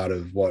know, a part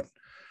of what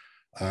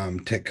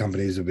tech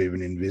companies have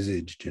even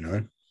envisaged, you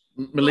know.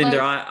 Melinda,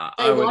 well,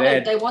 I would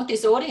add, they want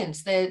this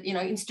audience. They're, you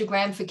know,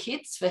 Instagram for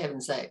kids, for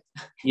heaven's sake.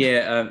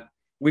 Yeah,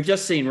 we've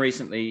just seen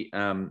recently,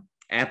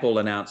 Apple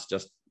announced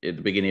just at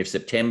the beginning of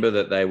September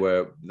that they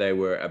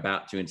were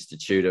about to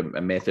institute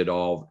a method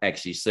of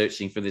actually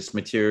searching for this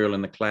material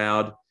in the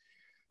cloud,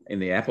 in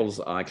the Apple's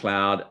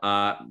iCloud.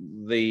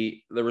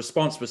 The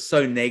response was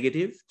so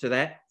negative to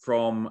that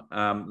from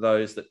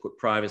those that put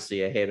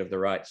privacy ahead of the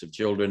rights of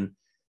children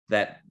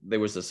that there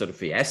was a sort of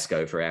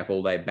fiasco for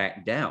Apple. They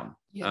backed down.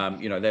 Yeah.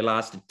 You know, they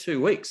lasted 2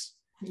 weeks.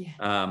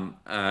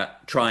 Yeah.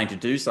 Trying to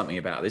do something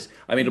about this.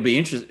 I mean, it'll be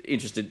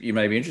interested. You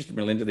may be interested,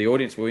 Melinda. The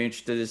audience will be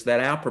interested. Is that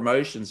our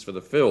promotions for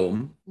the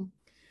film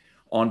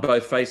on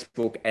both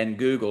Facebook and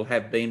Google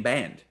have been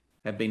banned,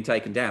 have been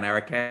taken down. Our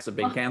accounts have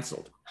been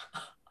cancelled,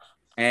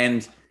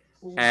 and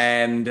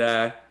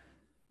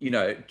you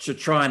know, to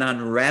try and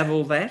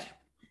unravel that.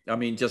 I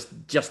mean, just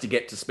to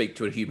get to speak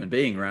to a human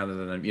being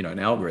rather than, you know, an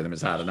algorithm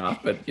is hard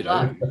enough. But, you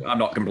know, I'm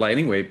not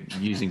complaining. We're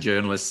using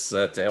journalists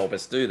to help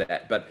us do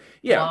that. But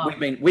yeah,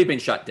 we've been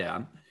shut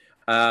down,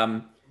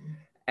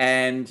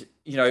 and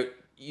you know,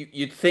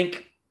 you'd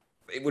think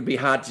it would be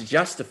hard to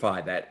justify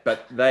that,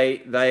 but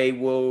they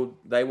will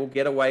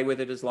get away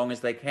with it as long as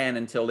they can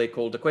until they're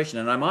called to question.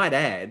 And I might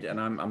add, and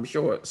I'm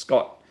sure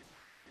Scott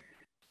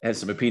has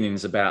some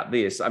opinions about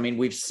this. I mean,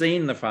 we've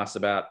seen the fuss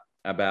about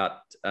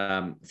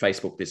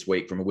Facebook this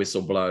week from a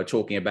whistleblower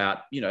talking about,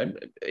 you know,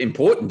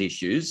 important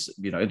issues,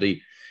 you know,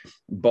 the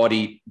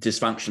body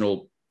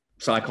dysfunctional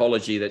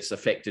psychology that's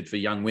affected for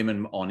young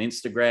women on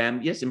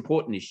Instagram. Yes,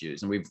 important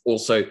issues. And we've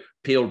also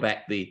peeled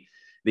back the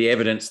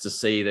evidence to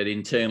see that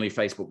internally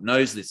Facebook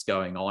knows this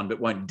going on, but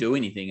won't do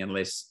anything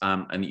unless,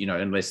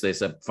 unless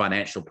there's a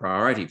financial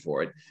priority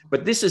for it.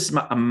 But this is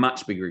a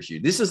much bigger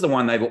issue. This is the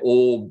one they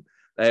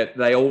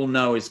all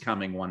know is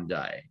coming one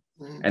day.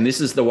 And this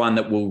is the one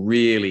that will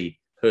really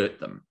hurt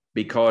them,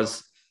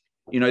 because,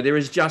 you know, there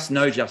is just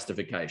no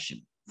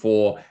justification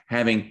for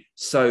having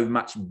so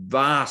much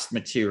vast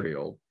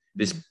material,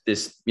 this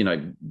you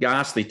know,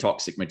 ghastly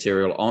toxic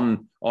material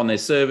on their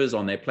servers,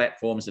 on their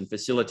platforms, and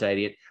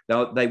facilitating it.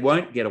 They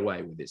won't get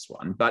away with this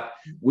one, but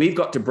we've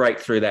got to break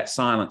through that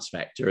silence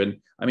factor. And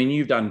I mean,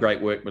 you've done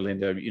great work,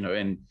 Melinda, you know,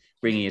 in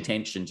bringing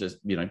attention to,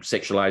 you know,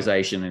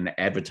 sexualization and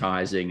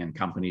advertising and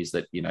companies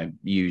that, you know,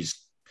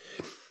 use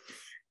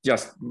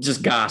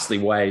just ghastly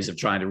ways of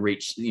trying to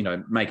reach, you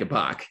know, make a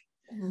buck.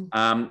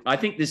 I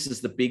think this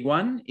is the big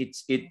one.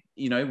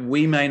 You know,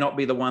 we may not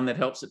be the one that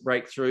helps it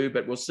break through,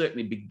 but we'll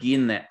certainly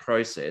begin that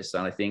process.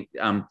 And I think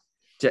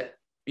to,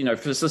 you know,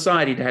 for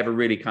society to have a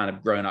really kind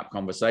of grown up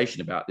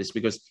conversation about this,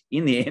 because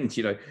in the end,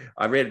 you know,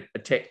 I read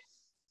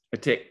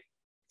a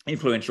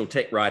influential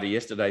tech writer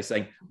yesterday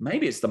saying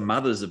maybe it's the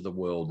mothers of the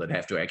world that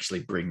have to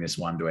actually bring this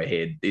one to a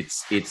head.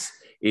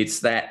 It's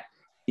that,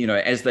 you know,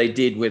 as they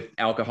did with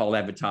alcohol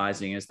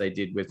advertising, as they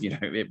did with, you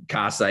know,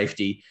 car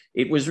safety,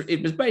 it was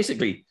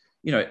basically,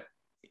 you know,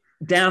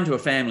 down to a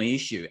family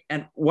issue.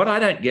 And what I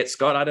don't get,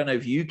 Scott, I don't know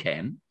if you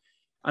can.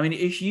 I mean,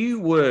 if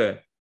you were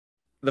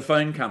the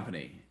phone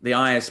company, the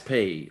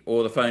ISP,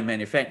 or the phone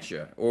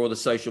manufacturer, or the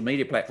social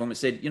media platform that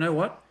said, you know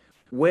what,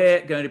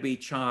 we're going to be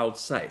child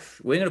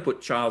safe. We're going to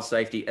put child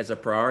safety as a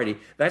priority.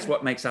 That's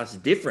what makes us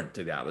different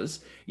to the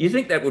others. You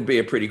think that would be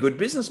a pretty good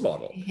business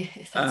model,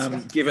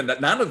 right. Given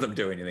that none of them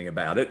do anything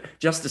about it,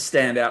 just to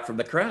stand out from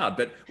the crowd.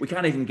 But we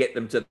can't even get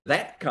them to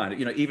that kind of,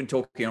 you know, even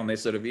talking on their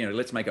sort of, you know,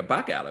 let's make a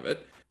buck out of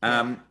it.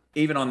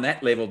 Even on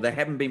that level, they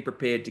haven't been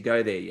prepared to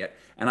go there yet.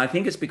 And I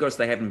think it's because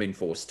they haven't been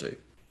forced to.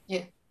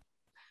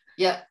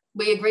 Yeah,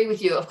 we agree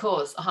with you, of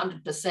course,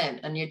 100%.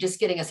 And you're just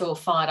getting us all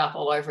fired up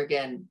all over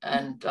again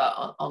and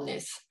on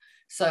this.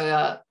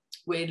 So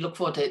we look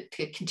forward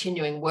to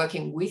continuing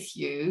working with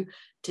you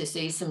to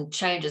see some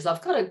changes.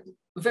 I've got a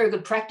very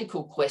good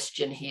practical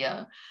question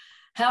here.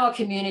 How are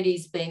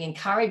communities being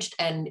encouraged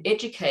and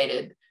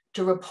educated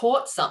to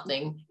report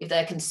something if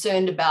they're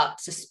concerned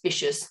about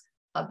suspicious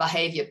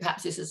behaviour?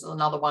 Perhaps this is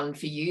another one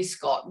for you,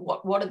 Scott.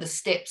 What are the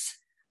steps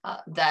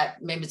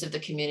that members of the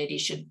community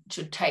should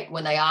take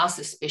when they are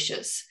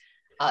suspicious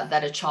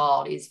that a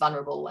child is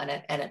vulnerable and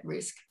at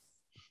risk?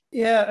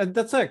 Yeah,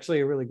 that's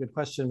actually a really good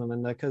question,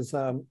 Melinda, because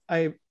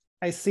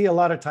I see a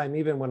lot of time,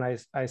 even when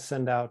I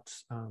send out,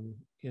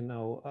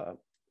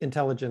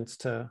 intelligence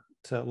to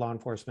law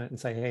enforcement and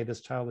say, hey,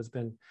 this child has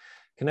been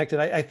connected.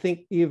 I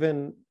think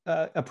even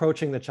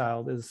approaching the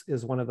child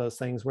is one of those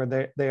things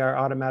where they are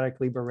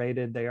automatically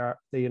berated. They are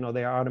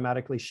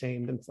automatically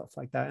shamed and stuff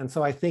like that. And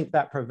so I think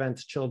that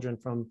prevents children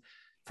from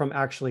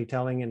actually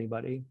telling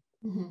anybody.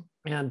 Mm-hmm.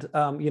 And,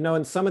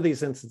 in some of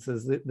these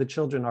instances, the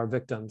children are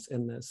victims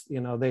in this.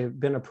 They've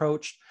been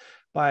approached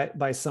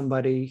by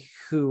somebody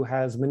who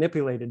has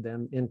manipulated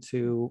them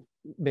into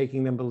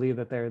making them believe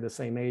that they're the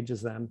same age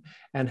as them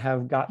and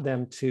have got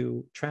them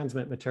to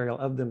transmit material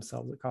of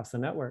themselves across the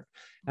network.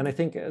 And I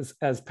think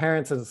as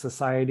parents, as a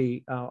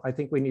society, I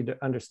think we need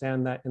to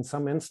understand that in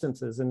some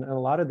instances, in a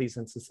lot of these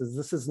instances,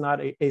 this is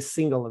not a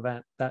single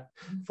event that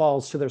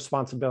falls to the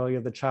responsibility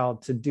of the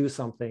child to do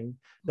something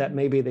that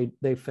maybe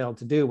they failed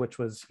to do, which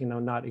was,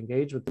 not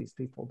engage with these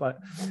people. But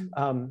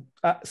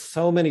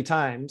so many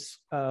times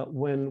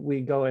when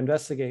we go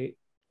investigate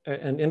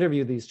and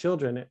interview these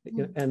children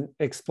and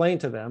explain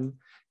to them,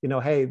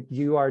 hey,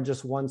 you are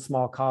just one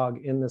small cog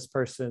in this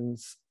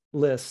person's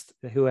list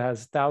who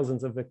has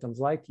thousands of victims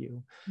like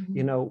you.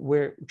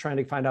 We're trying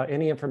to find out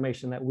any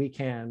information that we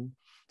can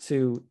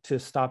to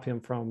stop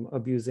him from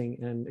abusing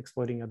and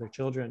exploiting other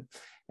children.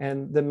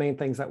 And the main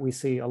things that we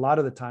see a lot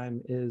of the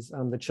time is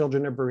the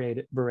children are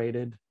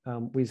berated.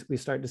 We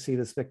start to see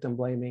this victim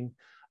blaming.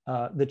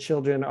 The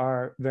children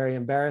are very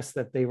embarrassed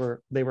that they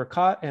were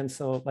caught, and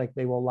so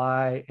they will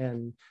lie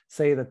and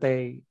say that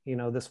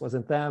this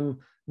wasn't them.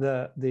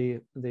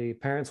 The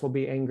parents will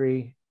be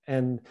angry,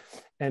 and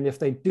if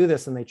they do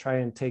this and they try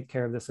and take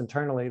care of this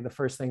internally, the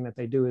first thing that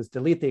they do is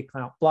delete the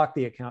account, block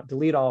the account,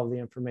 delete all of the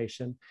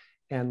information,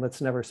 and let's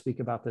never speak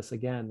about this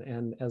again.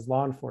 And as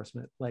law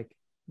enforcement,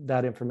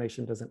 that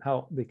information doesn't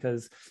help,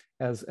 because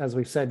as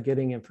we've said,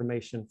 getting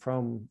information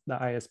from the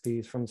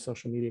ISPs, from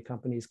social media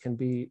companies, can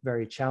be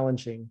very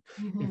challenging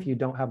if you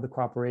don't have the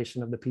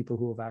cooperation of the people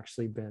who have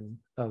actually been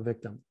a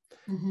victim.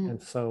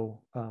 And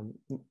so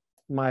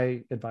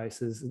my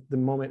advice is, the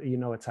moment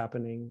it's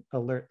happening,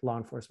 alert law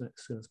enforcement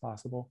as soon as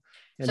possible.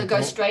 And so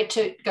go straight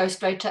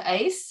to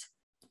ACE.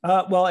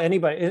 Well,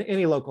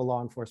 any local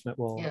law enforcement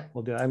will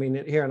do it. I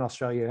mean, here in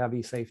Australia, you have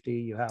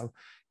eSafety,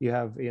 you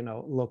have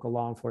local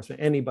law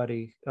enforcement.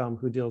 Anybody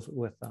who deals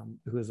with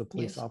who is a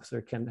police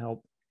officer can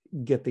help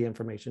get the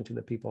information to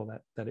the people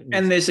that it needs.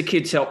 And there's a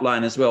kids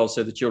helpline as well,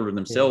 so the children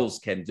themselves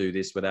can do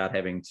this without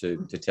having to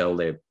tell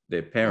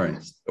their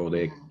parents or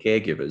their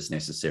caregivers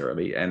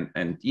necessarily.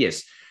 And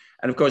yes,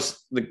 and of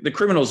course the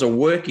criminals are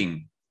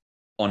working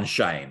on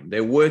shame.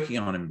 They're working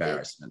on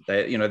embarrassment.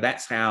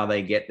 That's how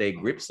they get their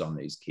grips on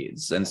these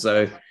kids. And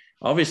so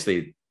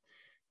obviously,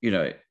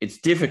 it's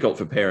difficult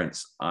for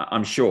parents,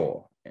 I'm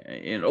sure,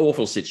 in an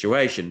awful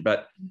situation,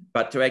 but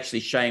to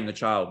actually shame the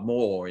child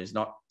more is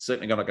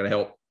certainly not going to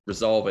help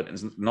resolve it. And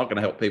it's not going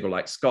to help people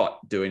like Scott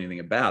do anything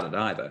about it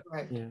either.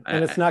 Right. Yeah.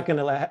 And it's not going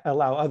to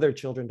allow other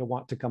children to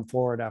want to come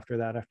forward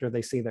after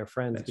they see their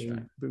friends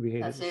being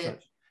behaved as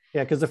such.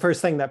 Yeah, because the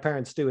first thing that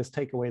parents do is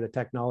take away the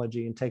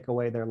technology and take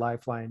away their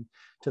lifeline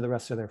to the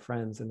rest of their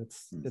friends, and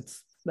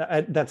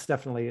that's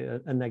definitely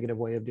a negative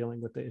way of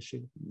dealing with the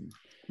issue.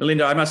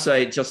 Melinda, I must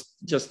say, just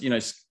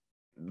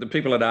the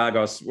people at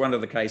Argos, one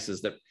of the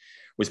cases that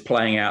was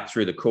playing out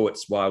through the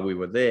courts while we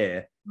were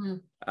there,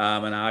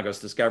 an Argos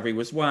discovery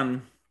was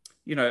one,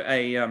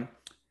 a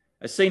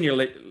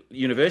senior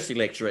university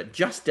lecturer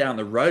just down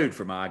the road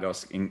from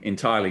Argos,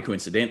 entirely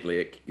coincidentally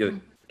at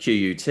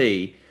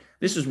QUT.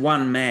 This was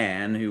one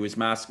man who was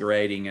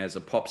masquerading as a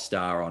pop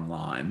star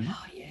online.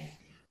 Oh,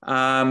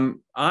 yeah.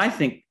 I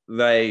think,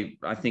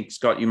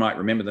 Scott, you might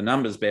remember the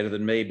numbers better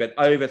than me, but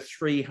over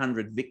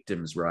 300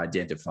 victims were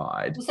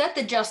identified. Was that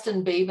the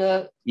Justin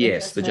Bieber?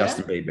 Yes, the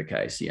Justin Bieber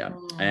case, yeah.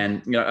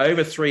 And,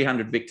 over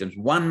 300 victims,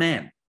 one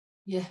man.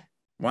 Yeah.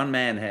 One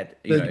man had,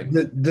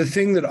 The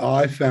thing that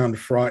I found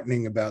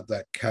frightening about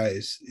that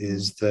case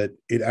is that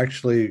it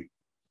actually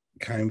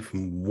came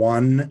from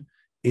one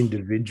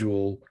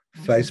individual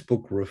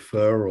Facebook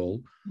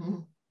referral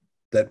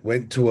that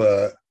went to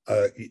an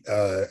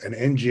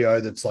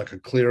NGO that's like a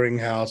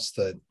clearinghouse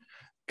that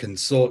can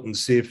sort and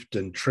sift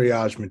and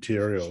triage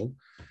material,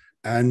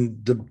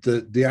 and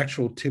the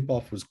actual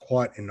tip-off was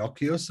quite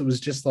innocuous. It was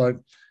just like,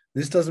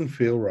 this doesn't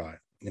feel right,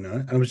 and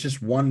it was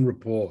just one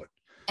report.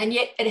 And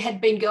yet it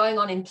had been going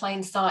on in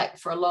plain sight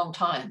for a long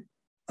time.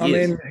 I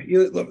mean,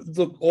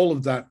 look, all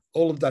of that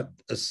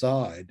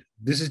aside,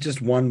 this is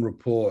just one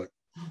report.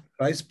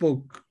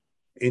 Facebook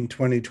in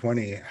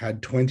 2020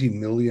 had 20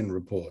 million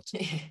reports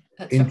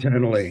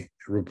internally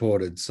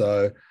reported.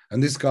 So,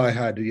 and this guy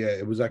had,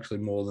 it was actually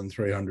more than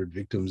 300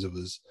 victims. It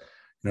was,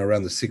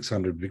 around the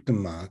 600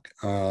 victim mark.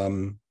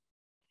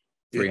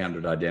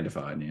 300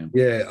 identified,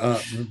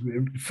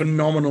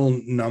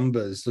 phenomenal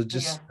numbers. So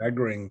just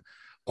staggering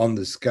on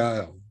the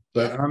scale.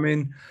 But I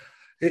mean,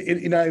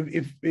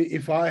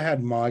 if I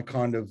had my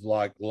kind of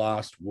like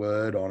last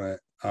word on it,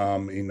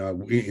 and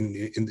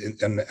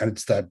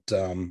it's that,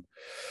 the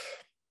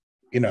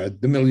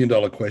 $1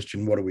 million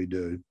question: what do we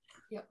do?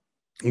 Yep.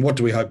 And what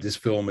do we hope this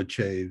film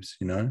achieves?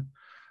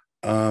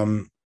 I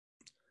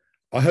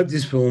hope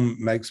this film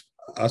makes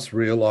us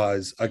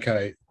realize,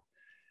 okay,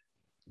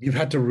 you've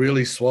had to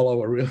really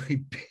swallow a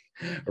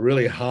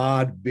really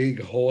hard,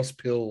 big horse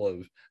pill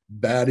of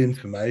bad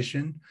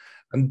information.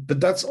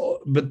 But that's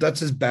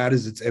as bad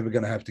as it's ever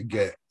going to have to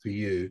get for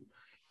you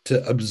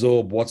to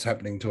absorb what's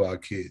happening to our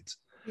kids.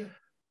 Yeah.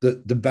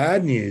 The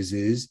bad news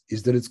is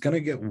that it's going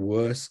to get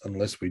worse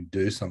unless we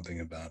do something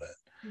about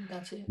it.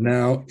 That's it.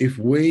 Now, if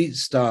we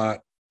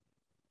start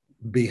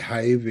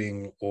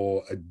behaving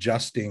or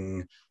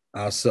adjusting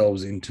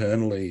ourselves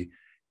internally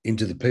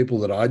into the people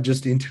that I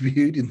just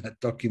interviewed in that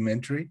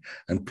documentary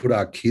and put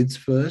our kids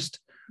first,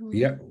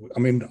 I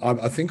mean,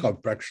 I think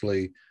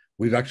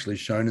we've actually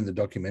shown in the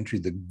documentary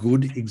that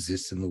good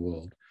exists in the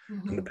world,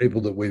 and the people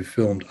that we've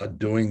filmed are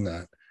doing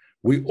that.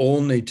 We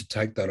all need to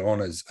take that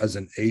on as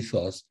an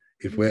ethos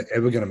if we're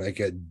ever going to make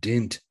a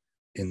dent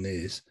in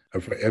this, or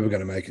if we're ever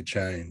going to make a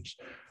change.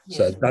 Yes.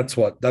 So that's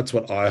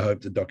what I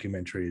hope the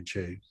documentary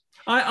achieves.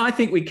 I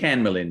think we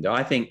can, Melinda.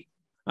 I think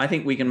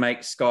we can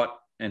make Scott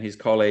and his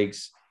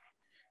colleagues,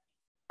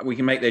 we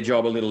can make their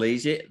job a little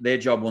easier. Their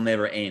job will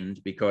never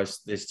end because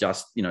there's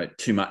just,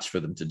 too much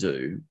for them to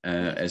do.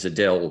 As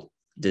Adele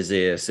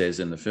Desire says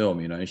in the film,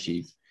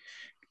 she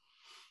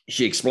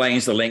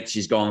explains the lengths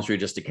she's gone through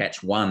just to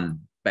catch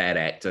one bad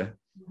actor,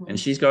 and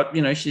she's got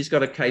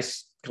a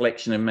case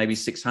collection of maybe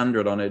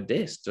 600 on her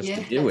desk just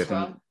to deal with.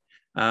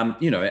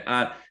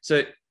 Right.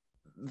 So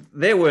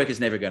their work is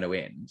never going to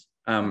end.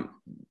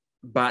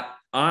 But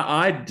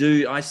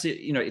I see,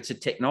 it's a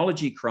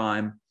technology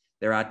crime.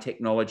 There are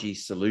technology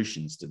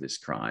solutions to this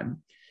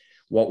crime.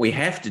 What we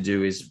have to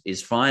do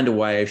is find a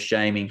way of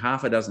shaming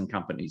half a dozen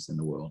companies in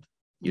the world.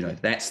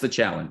 That's the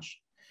challenge.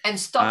 And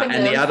stopping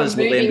them the others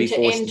from will then be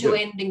moving to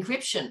end-to-end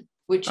encryption,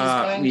 which is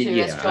going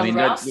to, as John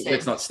Rouse said.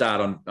 Let's not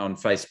start on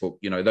Facebook.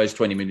 Those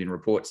 20 million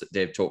reports that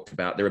Dev talked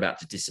about, they're about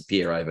to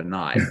disappear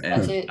overnight.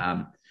 That's it.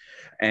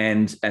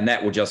 And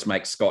that will just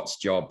make Scott's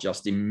job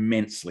just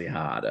immensely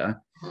harder.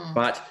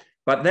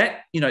 But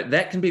that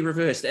that can be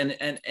reversed, and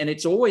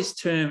it's always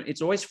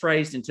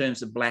phrased in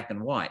terms of black and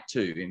white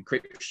too.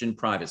 Encryption,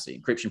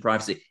 privacy.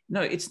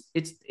 No,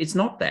 it's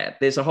not that.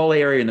 There's a whole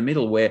area in the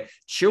middle where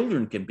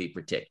children can be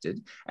protected.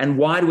 And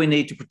why do we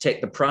need to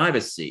protect the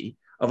privacy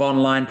of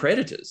online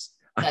predators?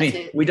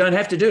 We don't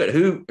have to do it.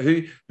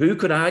 Who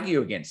could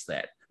argue against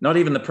that? Not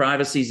even the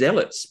privacy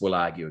zealots will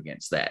argue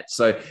against that.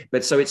 So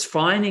it's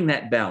finding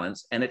that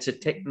balance, and it's a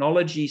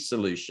technology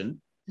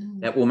solution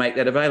that will make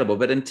that available.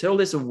 But until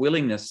there's a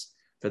willingness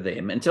for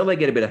them, until they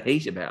get a bit of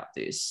heat about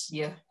this,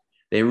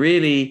 they're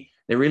really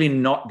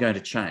not going to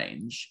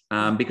change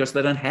because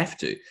they don't have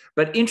to.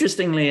 But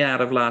interestingly,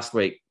 out of last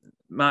week,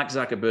 Mark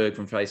Zuckerberg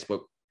from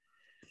Facebook,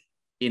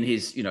 in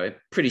his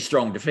pretty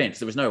strong defense,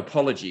 there was no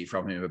apology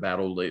from him about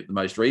all the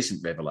most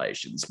recent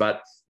revelations,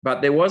 but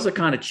there was a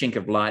kind of chink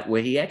of light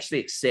where he actually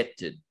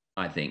accepted,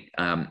 I think,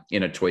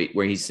 in a tweet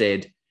where he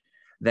said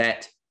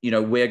that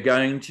we're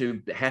going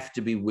to have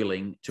to be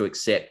willing to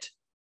accept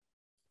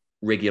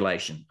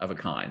regulation of a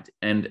kind.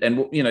 And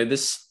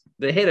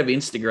the head of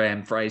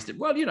Instagram phrased it,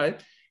 well,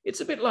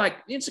 it's a bit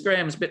like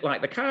Instagram is a bit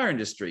like the car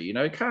industry.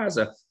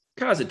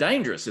 Cars are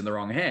dangerous in the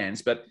wrong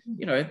hands, but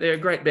they're a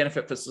great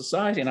benefit for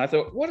society. And I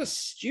thought, what a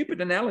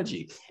stupid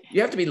analogy.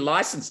 You have to be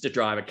licensed to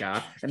drive a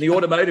car, and the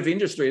automotive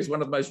industry is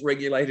one of the most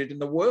regulated in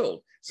the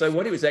world. So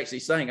what he was actually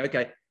saying,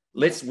 okay,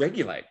 let's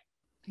regulate.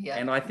 Yeah.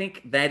 And I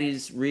think that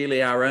is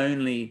really our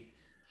only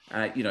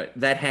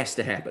that has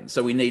to happen.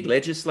 So we need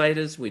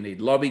legislators, we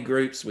need lobby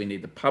groups, we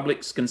need the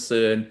public's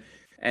concern.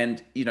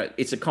 And,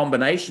 it's a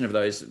combination of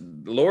those.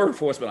 Law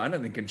enforcement, I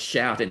don't think, can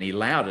shout any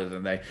louder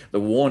than the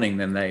warning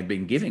than they've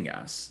been giving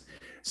us.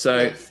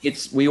 So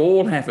we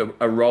all have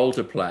a role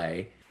to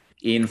play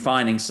in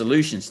finding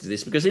solutions to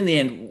this, because in the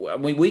end,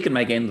 we can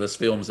make endless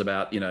films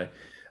about,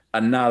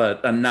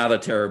 another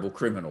terrible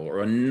criminal, or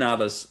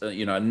another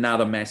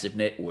massive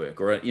network,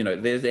 or,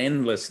 there's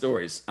endless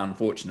stories,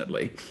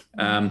 unfortunately.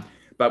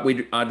 But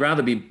I'd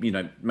rather be,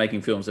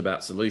 making films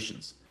about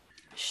solutions.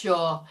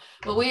 Sure.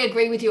 Well, we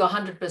agree with you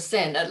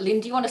 100%. Lynn,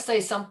 do you want to say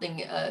something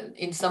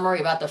in summary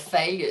about the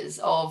failures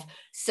of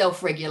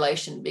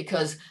self-regulation?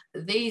 Because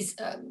these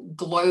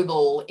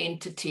global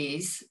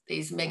entities,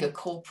 these mega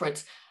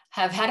corporates,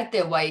 have had it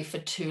their way for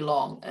too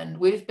long. And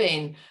we've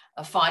been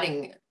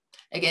fighting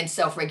against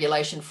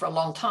self-regulation for a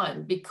long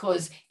time,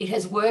 because it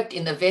has worked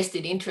in the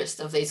vested interest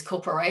of these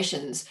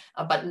corporations,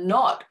 but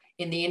not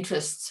in the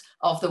interests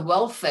of the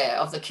welfare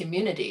of the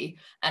community,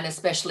 and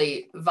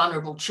especially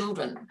vulnerable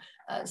children.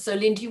 So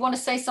Lynn, do you want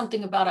to say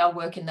something about our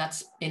work in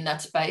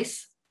that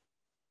space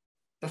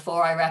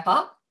before I wrap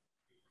up?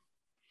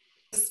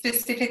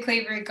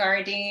 Specifically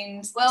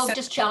regarding... Well,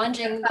 just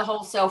challenging the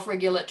whole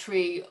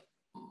self-regulatory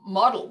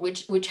model,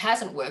 which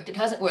hasn't worked. It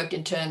hasn't worked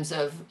in terms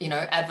of, you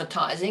know,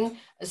 advertising.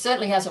 It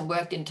certainly hasn't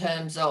worked in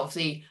terms of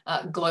the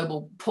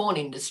global porn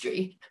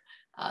industry.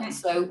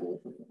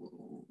 So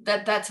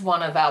that's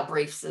one of our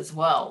briefs as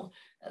well.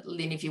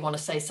 Lynn, if you want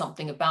to say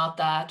something about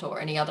that or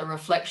any other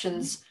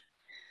reflections.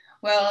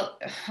 Well,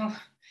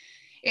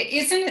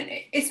 isn't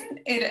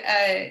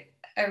it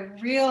a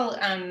real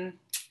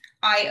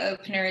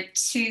eye-opener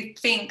to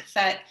think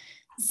that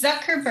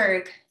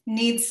Zuckerberg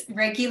needs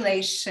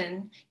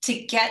regulation to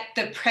get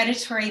the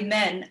predatory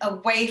men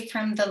away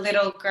from the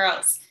little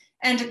girls?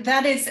 And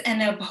that is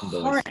an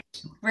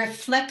abhorrent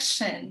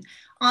reflection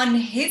on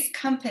his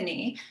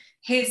company,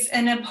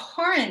 an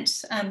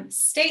abhorrent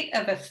state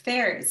of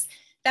affairs.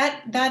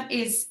 That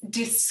is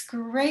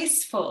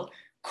disgraceful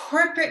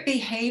corporate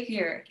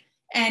behavior,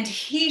 and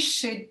he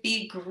should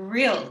be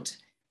grilled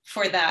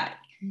for that.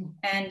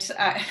 And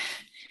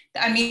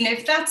I mean,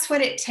 if that's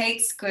what it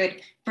takes,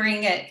 good,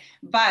 bring it.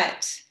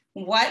 But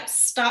what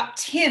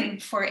stopped him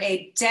for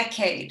a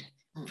decade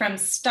from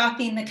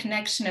stopping the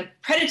connection of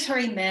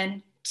predatory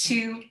men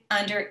to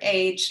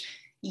underage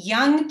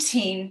young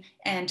teen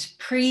and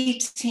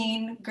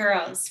preteen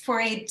girls? For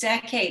a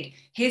decade,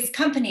 his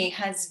company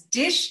has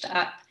dished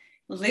up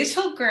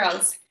little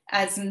girls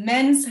as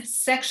men's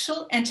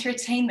sexual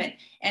entertainment,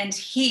 and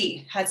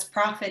he has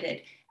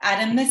profited.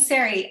 Adam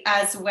Mosseri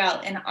as well.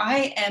 And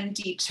I am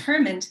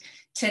determined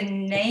to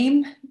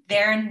name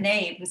their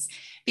names,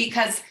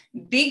 because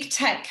big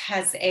tech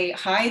has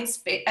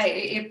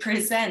it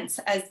presents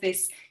as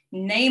this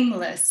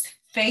nameless,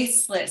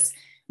 faceless,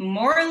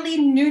 morally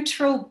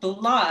neutral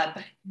blob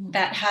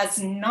that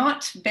has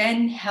not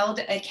been held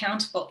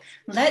accountable.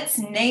 Let's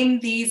name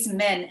these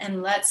men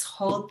and let's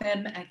hold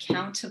them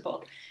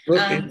accountable.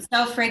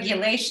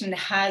 Self-regulation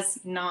has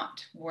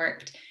not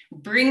worked.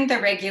 Bring the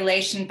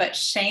regulation, but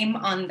shame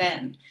on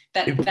them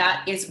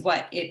that is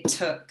what it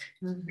took.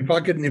 If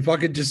I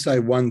could just say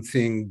one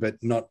thing, but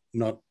not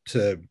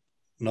to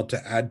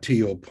add to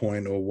your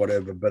point or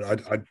whatever, but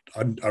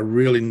I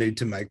really need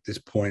to make this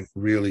point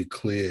really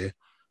clear.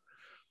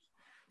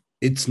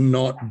 It's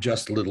not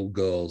just little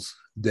girls.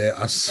 There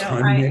are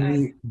so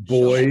many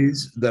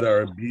boys that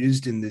are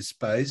abused in this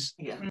space.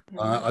 Yeah.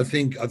 I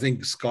think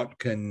Scott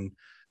can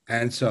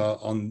answer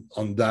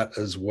on that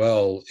as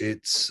well.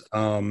 It's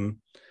children.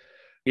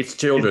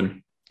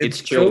 It's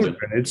children.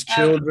 It's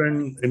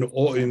children in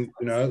all. You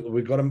know,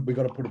 we got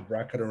to put a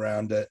bracket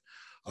around it.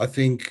 I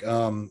think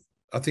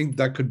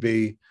that could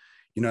be,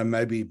 you know,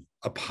 maybe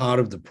a part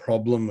of the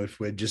problem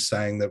if we're just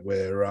saying that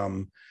we're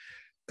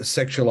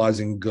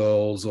sexualizing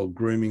girls or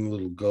grooming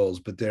little girls.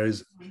 But there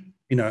is,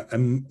 you know,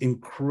 an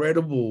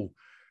incredible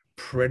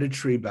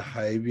predatory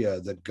behavior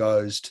that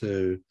goes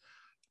to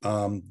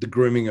the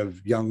grooming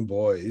of young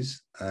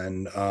boys.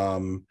 And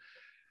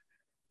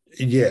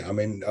yeah, I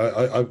mean,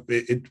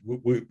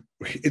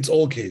 it's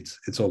all kids.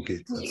 It's all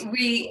kids.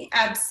 We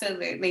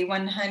absolutely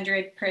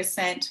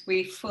 100%.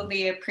 We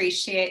fully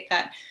appreciate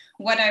that.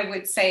 What I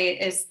would say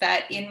is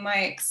that in my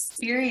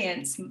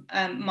experience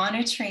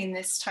monitoring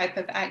this type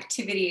of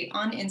activity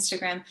on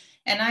Instagram,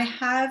 and I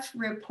have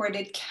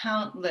reported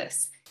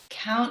countless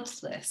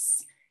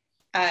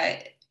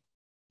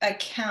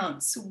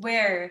accounts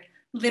where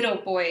little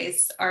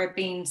boys are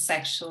being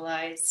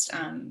sexualized,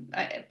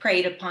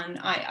 preyed upon.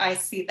 I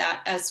see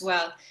that as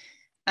well.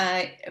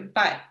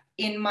 But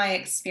in my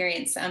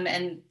experience,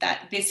 and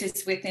that this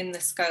is within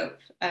the scope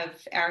of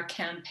our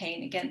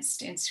campaign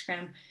against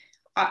Instagram,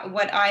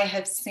 what I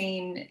have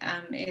seen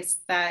is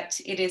that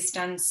it is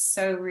done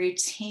so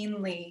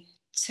routinely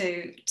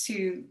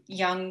to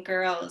young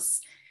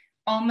girls,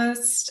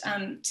 almost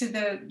to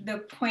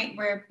the point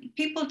where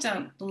people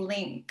don't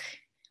blink.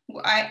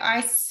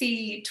 I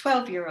see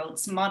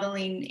 12-year-olds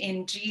modeling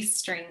in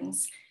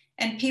G-strings,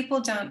 and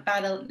people don't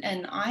bat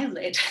an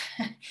eyelid.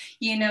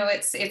 You know,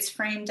 it's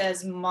framed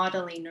as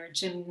modeling or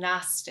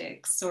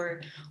gymnastics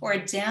or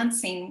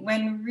dancing,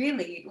 when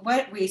really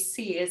what we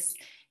see is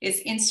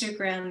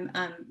Instagram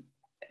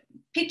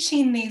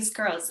pitching these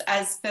girls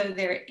as though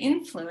they're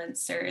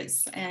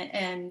influencers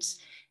and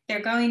they're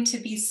going to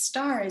be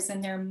stars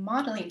and they're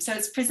modeling. So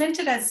it's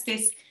presented as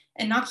this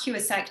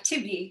innocuous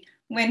activity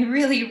when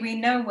really we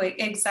know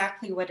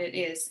exactly what it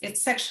is.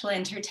 It's sexual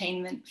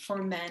entertainment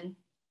for men.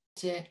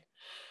 Yeah.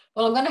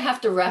 Well, I'm going to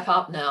have to wrap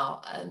up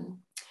now.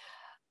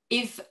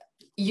 If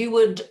you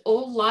would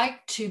all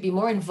like to be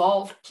more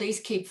involved, please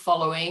keep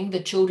following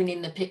the Children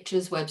in the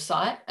Pictures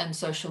website and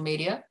social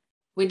media.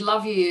 We'd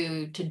love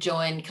you to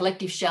join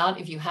Collective Shout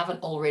if you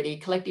haven't already.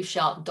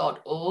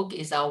 CollectiveShout.org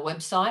is our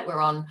website.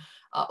 We're on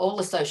all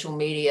the social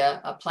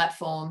media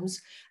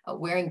platforms.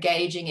 We're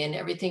engaging in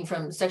everything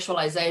from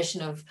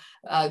sexualization of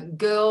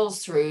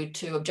girls through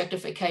to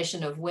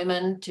objectification of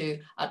women, to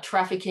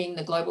trafficking,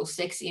 the global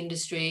sex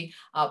industry,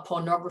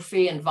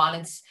 pornography and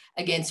violence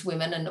against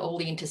women, and all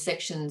the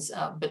intersections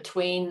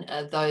between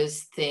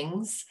those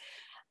things.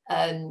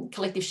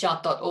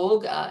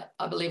 CollectiveShout.org,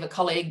 I believe a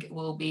colleague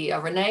will be,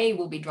 Renee,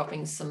 will be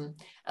dropping some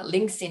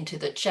links into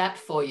the chat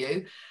for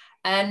you.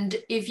 And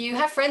if you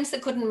have friends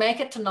that couldn't make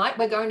it tonight,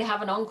 we're going to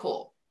have an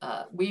encore.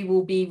 We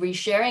will be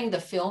resharing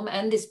the film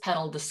and this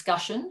panel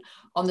discussion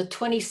on the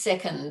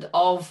 22nd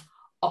of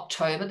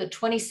October, the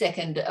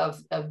 22nd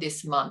of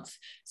this month.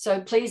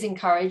 So please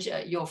encourage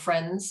your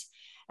friends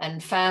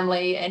and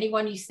family,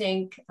 anyone you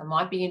think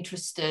might be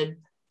interested,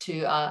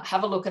 to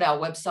have a look at our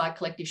website,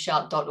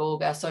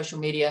 collectiveshout.org, our social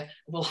media.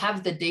 We'll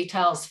have the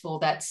details for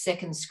that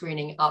second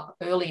screening up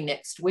early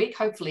next week,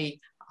 hopefully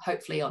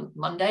on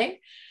Monday.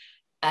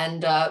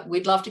 And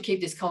we'd love to keep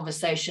this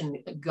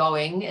conversation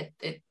going.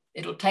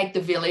 It'll take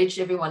the village.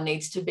 Everyone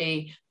needs to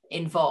be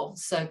involved.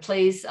 So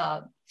please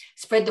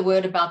spread the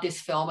word about this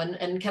film.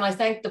 And can I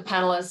thank the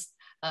panelists?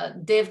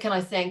 Dev, can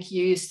I thank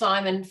you,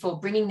 Simon, for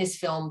bringing this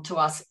film to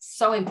us?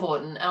 So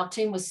important. Our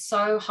team was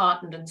so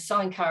heartened and so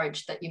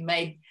encouraged that you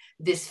made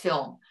this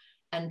film,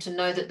 and to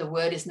know that the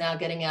word is now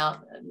getting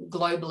out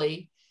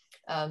globally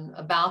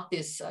about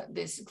this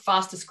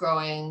fastest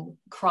growing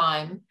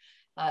crime.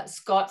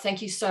 Scott,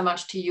 thank you so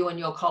much to you and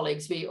your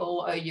colleagues. We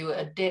all owe you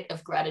a debt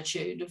of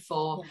gratitude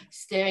for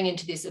staring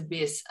into this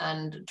abyss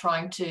and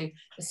trying to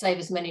save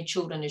as many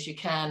children as you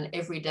can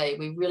every day.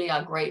 We really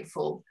are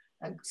grateful,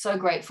 so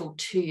grateful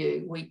to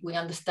you. We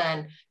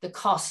understand the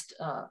cost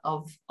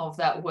of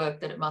that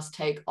work that it must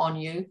take on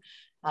you.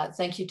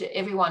 Thank you to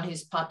everyone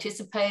who's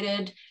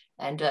participated,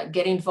 and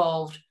get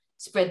involved,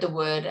 spread the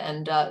word,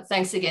 and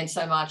thanks again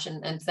so much,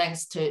 and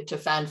thanks to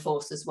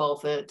FanForce as well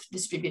for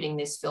distributing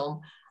this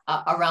film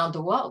around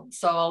the world.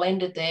 So I'll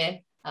end it there.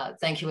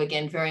 Thank you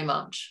again very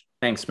much.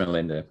 Thanks,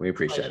 Melinda. We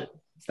appreciate it.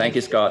 Thank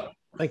you, Scott.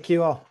 Thank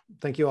you all.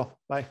 Thank you all.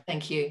 Bye.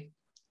 Thank you.